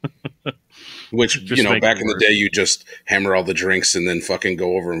 Which, back in the day, you just hammer all the drinks and then fucking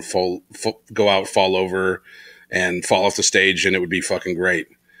go over and go out, fall over, and fall off the stage, and it would be fucking great.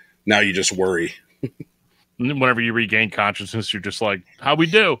 Now you just worry. Whenever you regain consciousness, you're just like, how we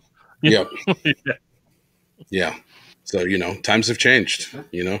do? Yep. Yeah. So, times have changed,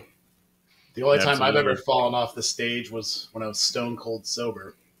 The only time I've ever fallen off the stage was when I was stone cold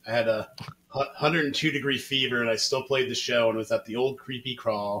sober. I had a 102-degree fever, and I still played the show, and it was at the old Creepy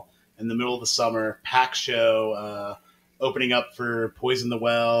Crawl in the middle of the summer, pack show, opening up for Poison the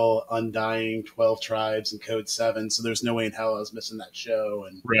Well, Undying, 12 Tribes, and Code 7. So there's no way in hell I was missing that show.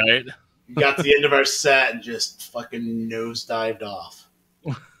 And right. Got to the end of our set and just fucking nosedived off.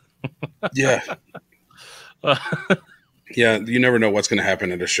 Yeah. Yeah, you never know what's going to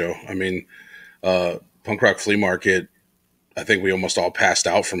happen at a show. I mean, Punk Rock Flea Market, I think we almost all passed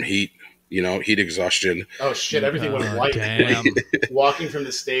out from heat, heat exhaustion. Oh, shit, everything went white. Damn. Walking from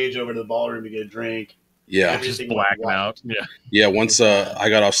the stage over to the ballroom to get a drink. Yeah. Just blacking out. Yeah. Yeah, once I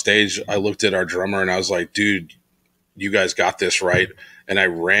got off stage, I looked at our drummer and I was like, dude, you guys got this, right? And I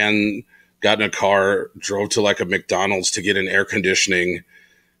got in a car, drove to like a McDonald's to get an air conditioning,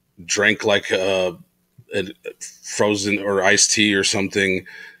 drank like a frozen or iced tea or something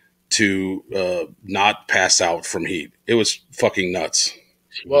to not pass out from heat. It was fucking nuts.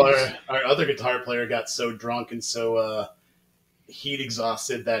 Well, our other guitar player got so drunk and so heat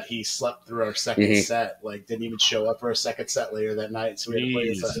exhausted that he slept through our second set. Like, didn't even show up for our second set later that night. So we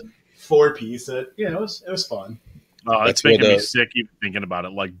had to play 4-piece. It was fun. Oh, That's it's making what, me sick even thinking about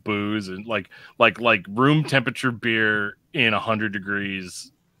it. Like booze and like room temperature beer in 100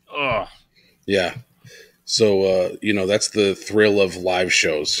 degrees. Oh, Yeah. So, that's the thrill of live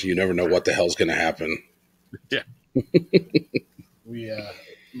shows. You never know what the hell's going to happen. yeah. We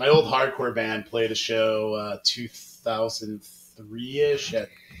my old hardcore band played a show 2003-ish at,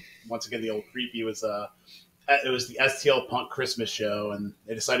 once again, the old Creepy. It was the STL Punk Christmas show, and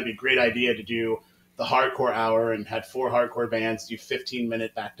they decided it'd be a great idea to do the hardcore hour, and had 4 hardcore bands do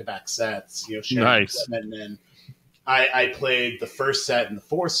 15-minute back-to-back sets. Sharing Nice. equipment. And then I played the first set and the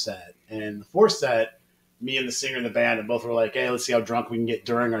fourth set. And the fourth set, me and the singer in the band, and both were like, "Hey, let's see how drunk we can get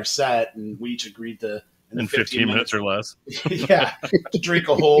during our set." And we each agreed to, In 15 minutes or less. yeah, to drink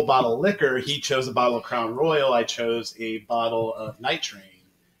a whole bottle of liquor. He chose a bottle of Crown Royal. I chose a bottle of Night Train,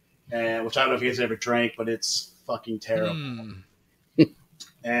 and which I don't know if you guys ever drank, but it's fucking terrible.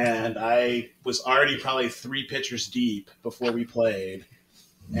 And I was already probably 3 pitchers deep before we played,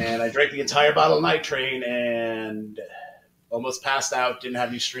 and I drank the entire bottle of Night Train and almost passed out. Didn't have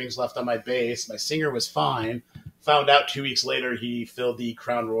any strings left on my bass. My singer was fine. Found out 2 weeks later he filled the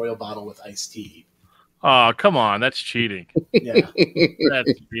Crown Royal bottle with iced tea. Oh, come on. That's cheating. Yeah.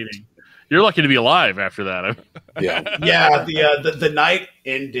 That's cheating. You're lucky to be alive after that. Yeah. Yeah, the night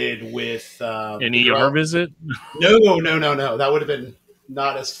ended with An ER visit? No. That would have been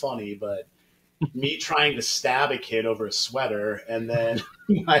not as funny, but me trying to stab a kid over a sweater, and then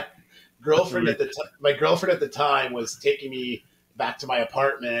my girlfriend at the time was taking me back to my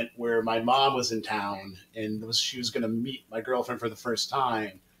apartment where my mom was in town, and she was going to meet my girlfriend for the first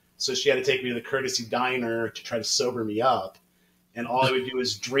time. So she had to take me to the Courtesy Diner to try to sober me up. And all I would do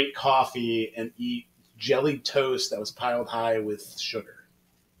is drink coffee and eat jellied toast that was piled high with sugar.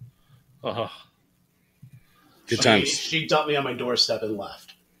 Oh, Good times. She dumped me on my doorstep and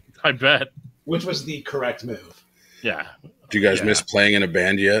left, I bet. which was the correct move. Yeah. Do you guys miss playing in a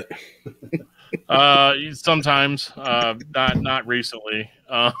band yet? Sometimes. Not recently.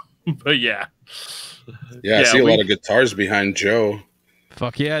 But yeah. Yeah, I see a lot of guitars behind Joe.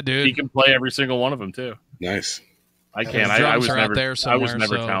 Fuck yeah, dude. He can play every single one of them too. Nice. I can't. His drums I was are out never. there I was somewhere,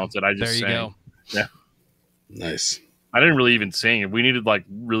 never so talented. I just there you sang. go. Yeah. Nice. I didn't really even sing. If we needed like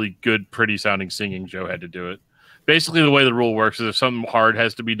really good, pretty sounding singing, Joe had to do it. Basically, the way the rule works is if something hard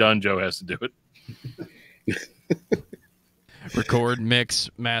has to be done, Joe has to do it. Record, mix,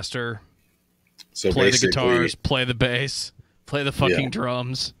 master, So play the basically, guitars, play the bass, play the fucking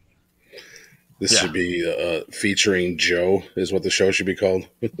drums. this should be featuring Joe, is what the show should be called.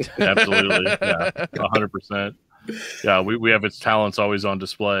 Absolutely. Yeah. 100%. Yeah, we have its talents always on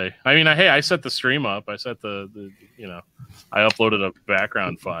display. I mean, I set the stream up. I set the I uploaded a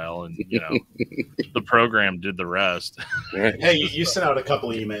background file, and the program did the rest. Right. Hey, you sent out a couple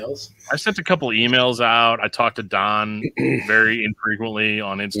emails. I sent a couple emails out. I talked to Don very infrequently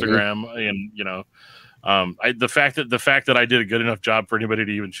on Instagram, and the fact that I did a good enough job for anybody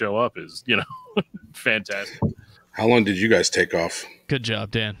to even show up is fantastic. How long did you guys take off? Good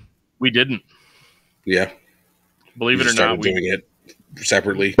job, Dan. We didn't. Yeah. Believe it or not, doing it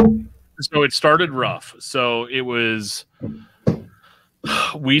separately. So it started rough. So it was.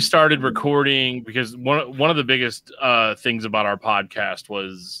 We started recording because one of the biggest things about our podcast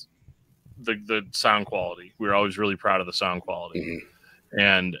was the sound quality. We were always really proud of the sound quality,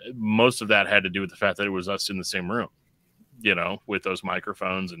 and most of that had to do with the fact that it was us in the same room, with those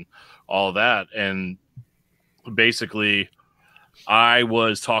microphones and all of that. And basically, I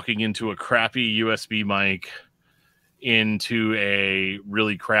was talking into a crappy USB mic into a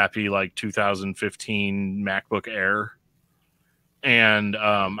really crappy 2015 MacBook Air, and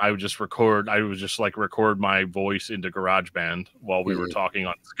I would just record my voice into GarageBand while we were talking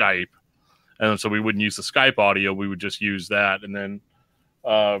on Skype, and so we wouldn't use the Skype audio, we would just use that. And then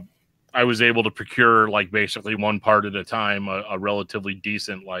I was able to procure basically one part at a time a relatively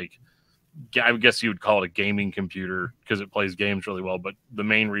decent I guess you would call it a gaming computer because it plays games really well, but the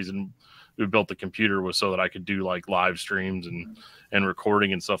main reason we built the computer was so that I could do live streams and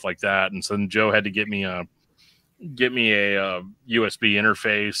recording and stuff like that. And so then Joe had to get me a USB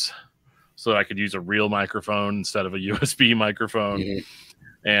interface so that I could use a real microphone instead of a USB microphone.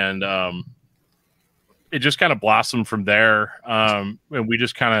 And it just kind of blossomed from there. And we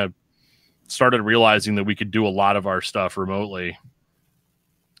just kind of started realizing that we could do a lot of our stuff remotely.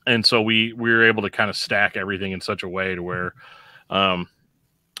 And so we were able to kind of stack everything in such a way to where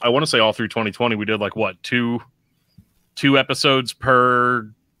I want to say all through 2020, we did two episodes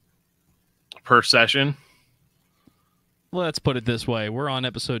per session. Let's put it this way. We're on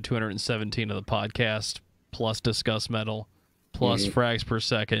episode 217 of the podcast, plus Discuss Metal, plus frags per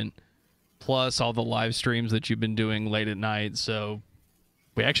second, plus all the live streams that you've been doing late at night. So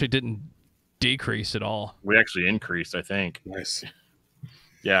we actually didn't decrease at all. We actually increased, I think. Nice.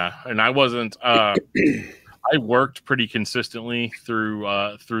 Yeah, and I wasn't. I worked pretty consistently through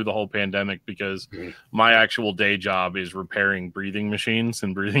the whole pandemic because my actual day job is repairing breathing machines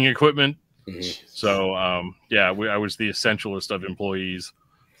and breathing equipment. So I was the essentialist of employees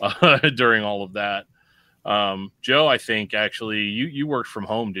during all of that. Joe, I think actually you worked from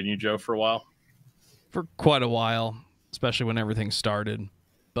home, didn't you, Joe, for a while? For quite a while, especially when everything started.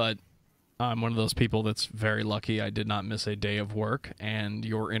 But I'm one of those people that's very lucky I did not miss a day of work, and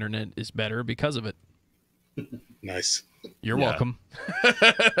your internet is better because of it. Nice. You're welcome.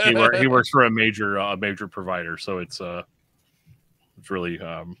 He works for a major provider, so it's really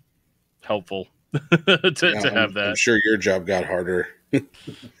helpful to have that. I'm sure your job got harder.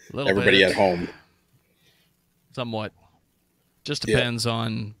 Everybody bit. at home. Somewhat. Just depends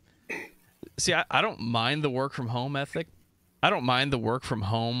on. See, I don't mind the work from home ethic. I don't mind the work from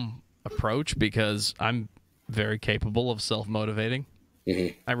home approach because I'm very capable of self-motivating.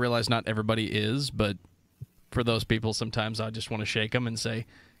 I realize not everybody is, but for those people, sometimes I just want to shake them and say,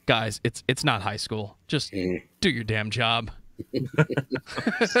 guys, it's not high school. Just do your damn job. I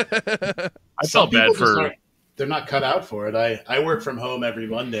felt bad for... They're not cut out for it. I work from home every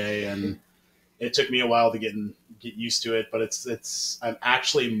Monday, and it took me a while to get used to it, but I'm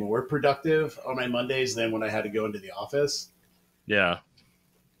actually more productive on my Mondays than when I had to go into the office. Yeah.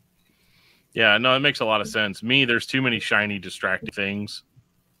 Yeah, no, it makes a lot of sense. Me, there's too many shiny, distracting things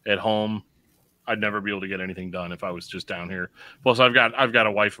at home. I'd never be able to get anything done if I was just down here. Plus, I've got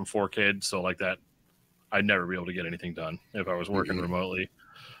a wife and 4 kids, so like that, I'd never be able to get anything done if I was working remotely.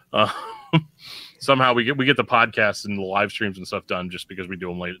 Somehow we get the podcasts and the live streams and stuff done just because we do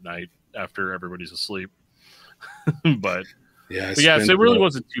them late at night after everybody's asleep. but so it really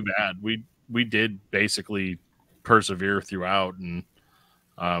wasn't too bad. We did basically persevere throughout, and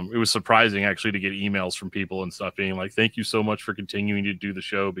it was surprising actually to get emails from people and stuff being like, thank you so much for continuing to do the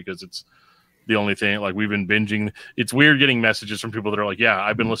show, because it's the only thing, like, we've been binging. It's weird getting messages from people that are like, yeah,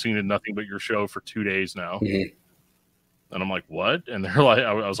 I've been listening to nothing but your show for 2 days now. And I'm like, what? And they're like,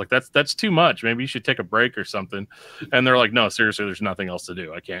 I was like, that's too much. Maybe you should take a break or something. And they're like, no, seriously, there's nothing else to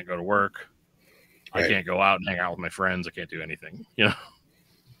do. I can't go to work. Right. I can't go out and hang out with my friends. I can't do anything, Yeah.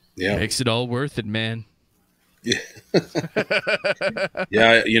 Makes it all worth it, man. Yeah.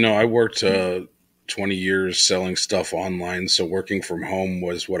 I worked 20 years selling stuff online. So working from home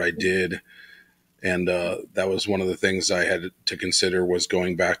was what I did. And that was one of the things I had to consider, was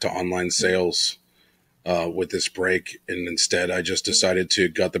going back to online sales with this break. And instead, I just decided to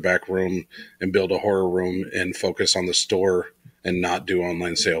gut the back room and build a horror room and focus on the store and not do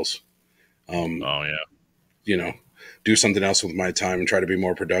online sales. Do something else with my time and try to be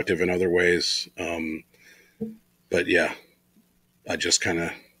more productive in other ways. But yeah, I just kind of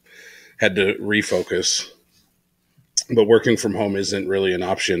had to refocus. But working from home isn't really an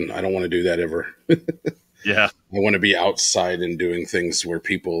option. I don't want to do that ever. Yeah. I want to be outside and doing things where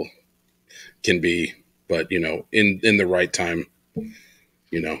people can be, but, in the right time,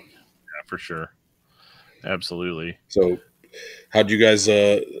 Yeah, for sure. Absolutely. So how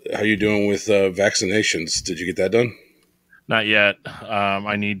you doing with vaccinations? Did you get that done? Not yet.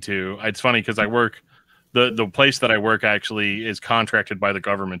 I need to. It's funny because I work, the place that I work actually is contracted by the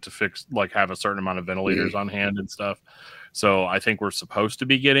government to have a certain amount of ventilators on hand and stuff. So I think we're supposed to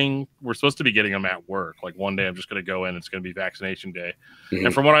be getting them at work. Like one day I'm just going to go in, it's going to be vaccination day.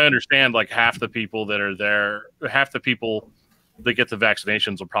 And from what I understand, like half the people that are there, half the people that get the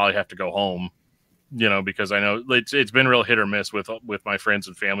vaccinations will probably have to go home, because I know it's been real hit or miss with my friends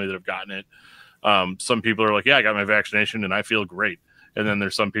and family that have gotten it. Some people are like, yeah, I got my vaccination and I feel great. And then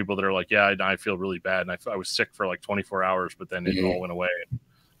there's some people that are like, yeah, I feel really bad. And I was sick for like 24 hours, but then it all went away.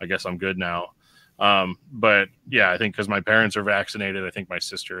 I guess I'm good now. But yeah, I think because my parents are vaccinated, I think my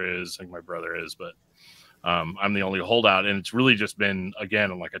sister is, I think my brother is, but I'm the only holdout. And it's really just been,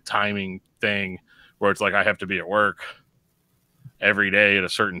 again, like a timing thing where it's like I have to be at work every day at a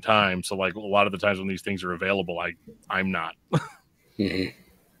certain time. So like a lot of the times when these things are available, I'm not.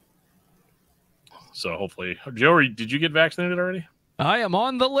 So hopefully, Joey, did you get vaccinated already? I am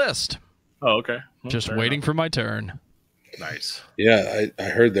on the list. Oh, okay. Well, just waiting for my turn. Nice. Yeah, I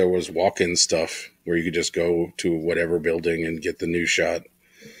heard there was walk-in stuff where you could just go to whatever building and get the new shot.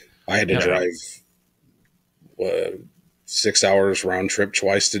 I had to drive 6 hours round trip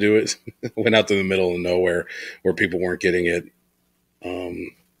twice to do it. Went out to the middle of nowhere where people weren't getting it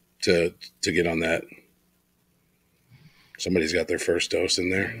to get on that. Somebody's got their first dose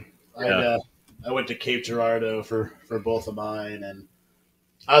in there. I went to Cape Girardeau for both of mine, and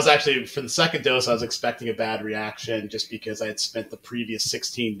I was actually, for the second dose, I was expecting a bad reaction just because I had spent the previous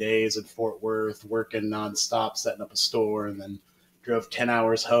 16 days in Fort Worth working nonstop, setting up a store, and then drove 10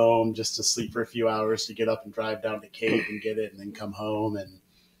 hours home just to sleep for a few hours to get up and drive down to Cape and get it and then come home. And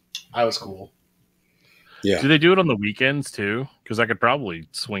I was cool. Yeah. Do they do it on the weekends too? Because I could probably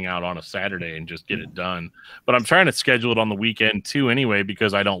swing out on a Saturday and just get it done. But I'm trying to schedule it on the weekend too anyway,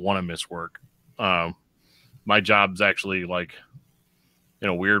 because I don't want to miss work. My job's actually like, in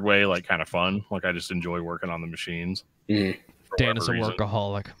a weird way, like kind of fun. Like I just enjoy working on the machines. Mm. Dan is a reason.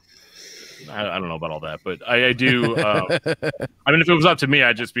 workaholic. I don't know about all that, but I do. I mean, if it was up to me,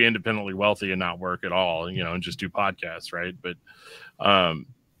 I'd just be independently wealthy and not work at all, and just do podcasts, right? But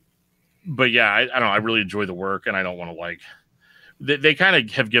yeah, I don't know. I really enjoy the work, and I don't want to like. They kind of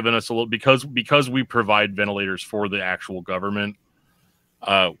have given us a little because we provide ventilators for the actual government.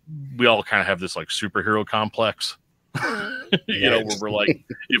 We all kind of have this like superhero complex. Where we're like,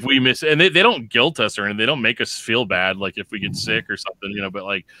 if we miss, and they don't guilt us or anything, they don't make us feel bad like if we get sick or something, but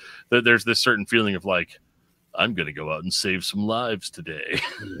like there's this certain feeling of like, I'm gonna go out and save some lives today.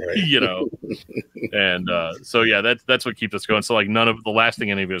 Right. And so yeah, that's what keeps us going. So like the last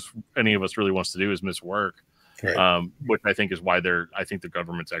thing any of us really wants to do is miss work. Right. Which I think is why I think the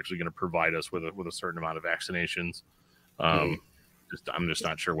government's actually going to provide us with a certain amount of vaccinations. I'm just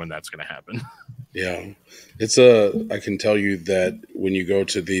not sure when that's going to happen. Yeah, I can tell you that when you go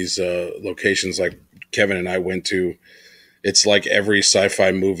to these locations like Kevin and I went to, it's like every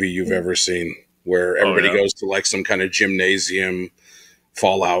sci-fi movie you've ever seen, where everybody goes to like some kind of gymnasium,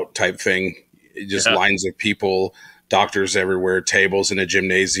 Fallout type thing. Just lines of people, doctors everywhere, tables in a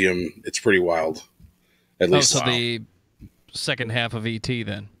gymnasium. It's pretty wild. At least. So the second half of ET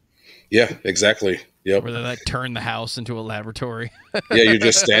then. Yeah, exactly. Yep. Where they like turn the house into a laboratory. Yeah, you're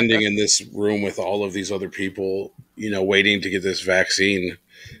just standing in this room with all of these other people, waiting to get this vaccine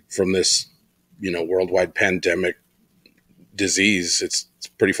from this, worldwide pandemic disease. It's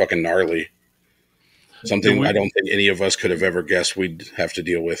pretty fucking gnarly. Something I don't think any of us could have ever guessed we'd have to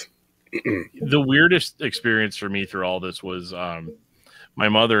deal with. The weirdest experience for me through all this was my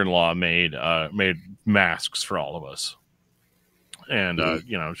mother-in-law made masks for all of us. And,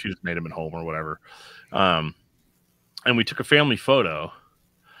 she just made them at home or whatever. And we took a family photo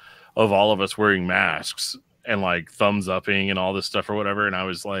of all of us wearing masks and like thumbs upping and all this stuff or whatever. And I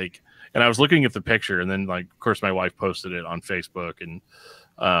was like, I was looking at the picture, and then like, of course, my wife posted it on Facebook and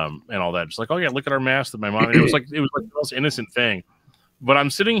all that. Just like, oh yeah, look at our mask that my mom. And it was like the most innocent thing. But I'm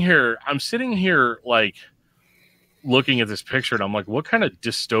sitting here like looking at this picture, and I'm like, what kind of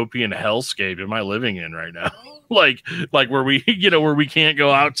dystopian hellscape am I living in right now? like where we where we can't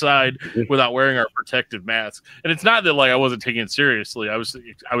go outside without wearing our protective mask. And it's not that like I wasn't taking it seriously. I was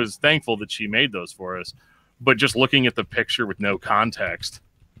thankful that she made those for us, but just looking at the picture with no context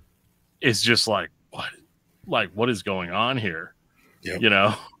is just like, what is going on here?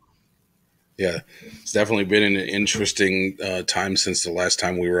 Yep. Yeah, it's definitely been an interesting time since the last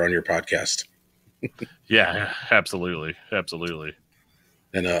time we were on your podcast. Yeah, absolutely.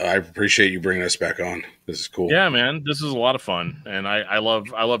 And I appreciate you bringing us back on. This is cool. Yeah, man, this is a lot of fun, and I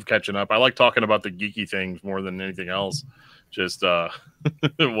love catching up. I like talking about the geeky things more than anything else. Just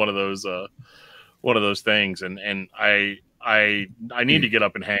one of those things, and I need to get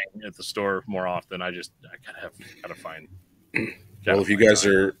up and hang at the store more often. I gotta find. Well, if you guys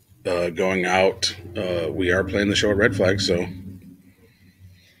are going out, we are playing the show at Red Flag, so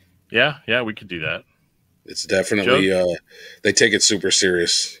yeah, we could do that. It's definitely they take it super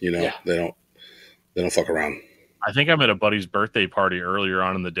serious. They don't fuck around. I think I'm at a buddy's birthday party earlier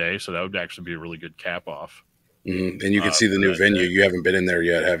on in the day, so that would actually be a really good cap off. Mm-hmm. And you can see the new venue. You haven't been in there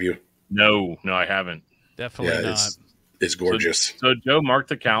yet, have you? No, I haven't. Definitely not. It's gorgeous. So Joe, mark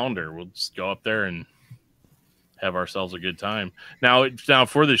the calendar. We'll just go up there and have ourselves a good time. Now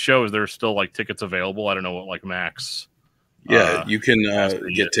for the show, is there still like tickets available? I don't know what like max. Yeah, you can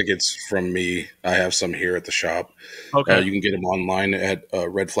get tickets from me. I have some here at the shop. Okay. You can get them online at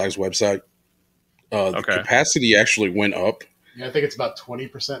Red Flag's website. The Okay. capacity actually went up. Yeah, I think it's about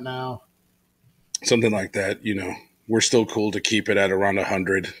 20% now. Something like that, We're still cool to keep it at around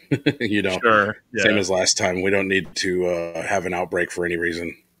 100, Sure. Yeah. Same as last time. We don't need to have an outbreak for any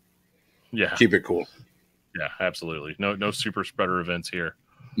reason. Yeah. Keep it cool. Yeah, absolutely. No super spreader events here.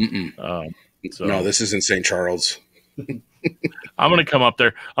 So No, this is in St. Charles. I'm gonna come up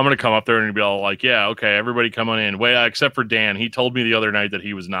there and be all like, yeah, okay, everybody come on in. Wait, except for Dan. He told me the other night that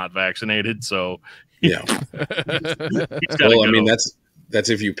he was not vaccinated, so yeah. Well, I mean, that's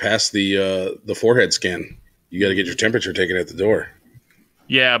if you pass the forehead scan. You got to get your temperature taken at the door.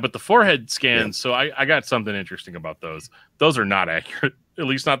 Yeah, but the forehead scans. Yeah. So I got something interesting about those. Those are not accurate At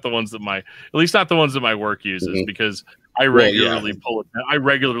least not the ones that my work uses, because I Well,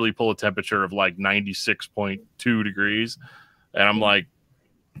 regularly pull a temperature of like 96.2 degrees, and I'm like,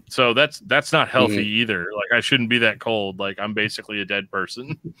 so that's not healthy either. Like, I shouldn't be that cold. Like, I'm basically a dead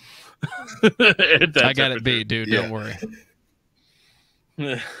person. I got it beat, dude. Yeah. Don't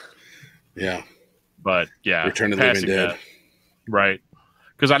worry. Yeah. But yeah, Return of the Living passing Dead. that, right?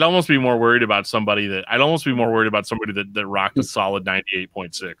 Because I'd almost be more worried about somebody that rocked a solid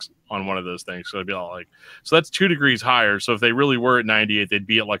 98.6 on one of those things. So I'd be all like, so that's 2 degrees higher. So if they really were at 98, they'd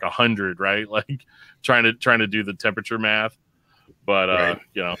be at like 100, right? Like trying to do the temperature math. But Right.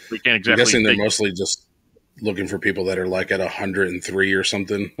 you know, we can't I'm exactly. guessing they're mostly just looking for people that are like at 103 or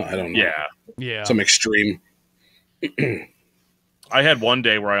something. I don't know. Yeah. Some extreme. I had one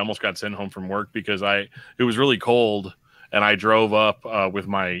day where I almost got sent home from work because it was really cold, and I drove up with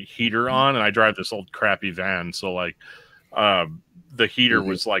my heater on, and I drive this old crappy van, so like the heater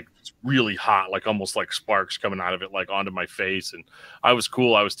was like really hot, like almost like sparks coming out of it, like onto my face, and I was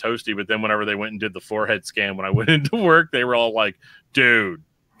cool, I was toasty. But then whenever they went and did the forehead scan when I went into work, they were all like, "Dude,"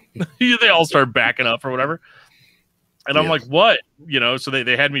 they all start backing up or whatever, and I'm like, "What?" You know? So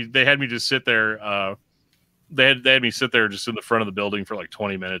they had me just sit there. They had me sit there just in the front of the building for like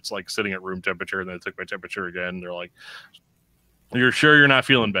 20 minutes, like sitting at room temperature, and then they took my temperature again. They're like, "You're sure you're not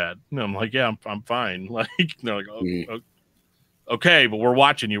feeling bad?" And I'm like, "Yeah, I'm fine." Like, they're like, "Oh, okay, but we're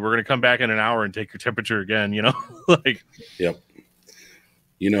watching you. We're going to come back in an hour and take your temperature again." You know, like. Yep.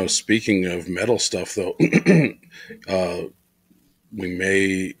 You know, speaking of metal stuff, though, the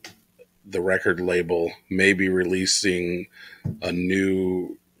record label may be releasing a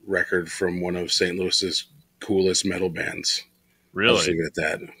new record from one of St. Louis's coolest metal bands. Really? I'll just leave it at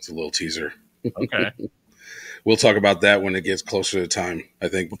that. It's a little teaser. Okay. We'll talk about that when it gets closer to time. I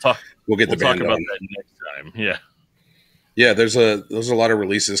think we'll get the band talk about on that next time. Yeah. Yeah, there's a lot of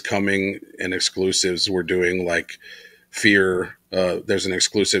releases coming and exclusives. We're doing like Fear. There's an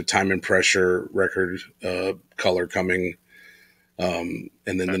exclusive Time and Pressure record color coming. And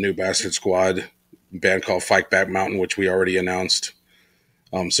then the new Bastard Squad band called Fight Back Mountain, which we already announced.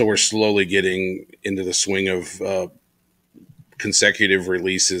 So we're slowly getting into the swing of consecutive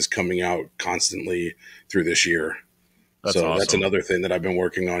releases coming out constantly through this year. That's so awesome. That's another thing that I've been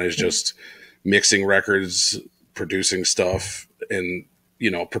working on, is just mixing records, producing stuff, and, you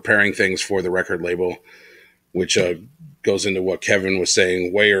know, preparing things for the record label, which goes into what Kevin was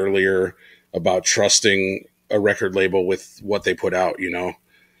saying way earlier about trusting a record label with what they put out, you know.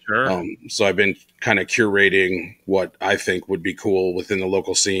 Sure. So I've been kind of curating what I think would be cool within the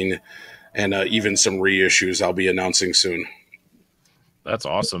local scene, and even some reissues I'll be announcing soon. That's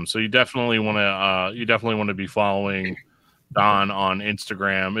awesome. So you definitely want to be following Don on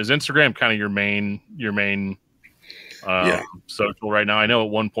Instagram. Is Instagram kind of your main social right now? I know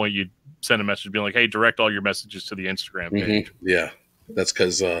at one point you sent a message being like, "Hey, direct all your messages to the Instagram page." Yeah, that's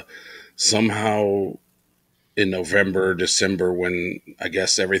because somehow in November, December, when I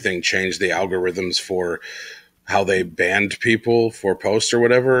guess everything changed, the algorithms for how they banned people for posts or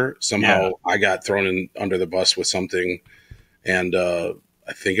whatever, somehow I got thrown under the bus with something. And I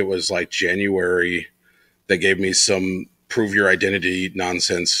think it was like January, they gave me some prove your identity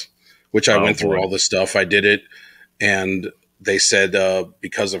nonsense, which I went through all the stuff. I did it. And they said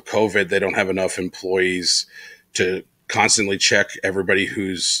because of COVID, they don't have enough employees to constantly check everybody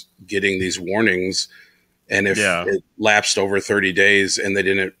who's getting these warnings. And if it lapsed over 30 days and they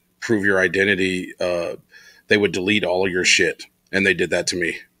didn't prove your identity, they would delete all of your shit. And they did that to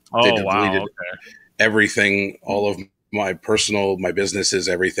me. They deleted everything, all of my personal, my businesses,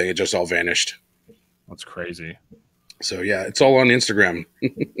 everything. It just all vanished. That's crazy. So yeah, it's all on Instagram.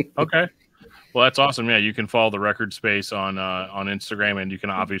 Okay. Well, that's awesome. Yeah, you can follow the Record Space on Instagram, and you can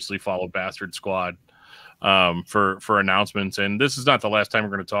obviously follow Bastard Squad for announcements. And this is not the last time we're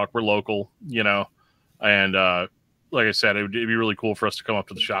going to talk. We're local, you know, and like I said, it'd be really cool for us to come up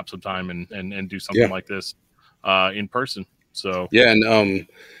to the shop sometime and do something like this in person. So yeah, and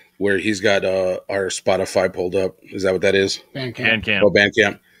where he's got our Spotify pulled up. Is that what that is? Bandcamp. Oh,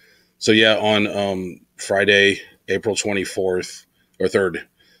 Bandcamp. So yeah, on Friday, April 24th or 3rd,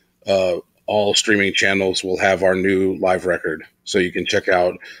 all streaming channels will have our new live record. So you can check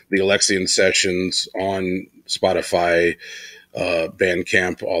out the Alexian sessions on Spotify,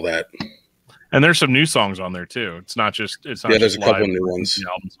 Bandcamp, all that. And there's some new songs on there too. It's not just there's just a couple live new ones.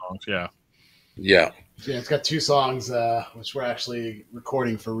 album songs. Yeah. Yeah. Yeah, it's got 2 songs, which we're actually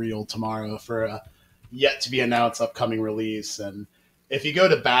recording for real tomorrow for a yet to be announced upcoming release. And if you go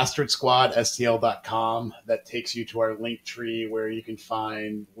to bastardsquadstl.com, that takes you to our link tree where you can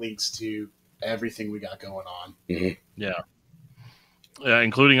find links to everything we got going on. Mm-hmm. Yeah.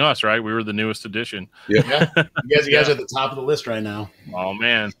 including us, right? We were the newest edition. Yeah. You guys are at the top of the list right now. Oh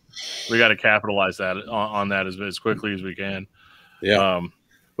man, we got to capitalize that on that as quickly as we can. Yeah.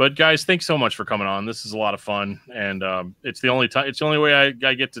 But guys, thanks so much for coming on. This is a lot of fun, and it's the only time. It's the only way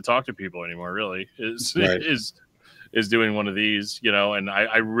I get to talk to people anymore. Really, is doing one of these, you know. And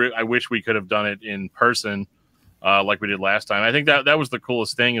I wish we could have done it in person, like we did last time. I think that was the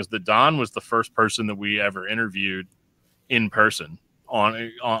coolest thing, is that Don was the first person that we ever interviewed in person on a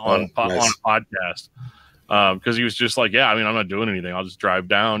podcast, because he was just like, yeah, I mean, I'm not doing anything. I'll just drive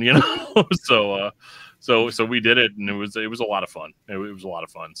down, you know. So we did it, and it was a lot of fun. It was a lot of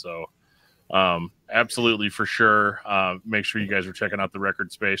fun. So absolutely, for sure. Make sure you guys are checking out the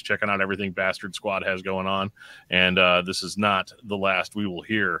Record Space, checking out everything Bastard Squad has going on. And this is not the last we will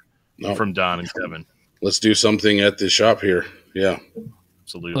hear from Don and Kevin. Let's do something at the shop here. Yeah.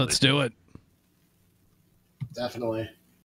 Absolutely. Let's do it. Definitely.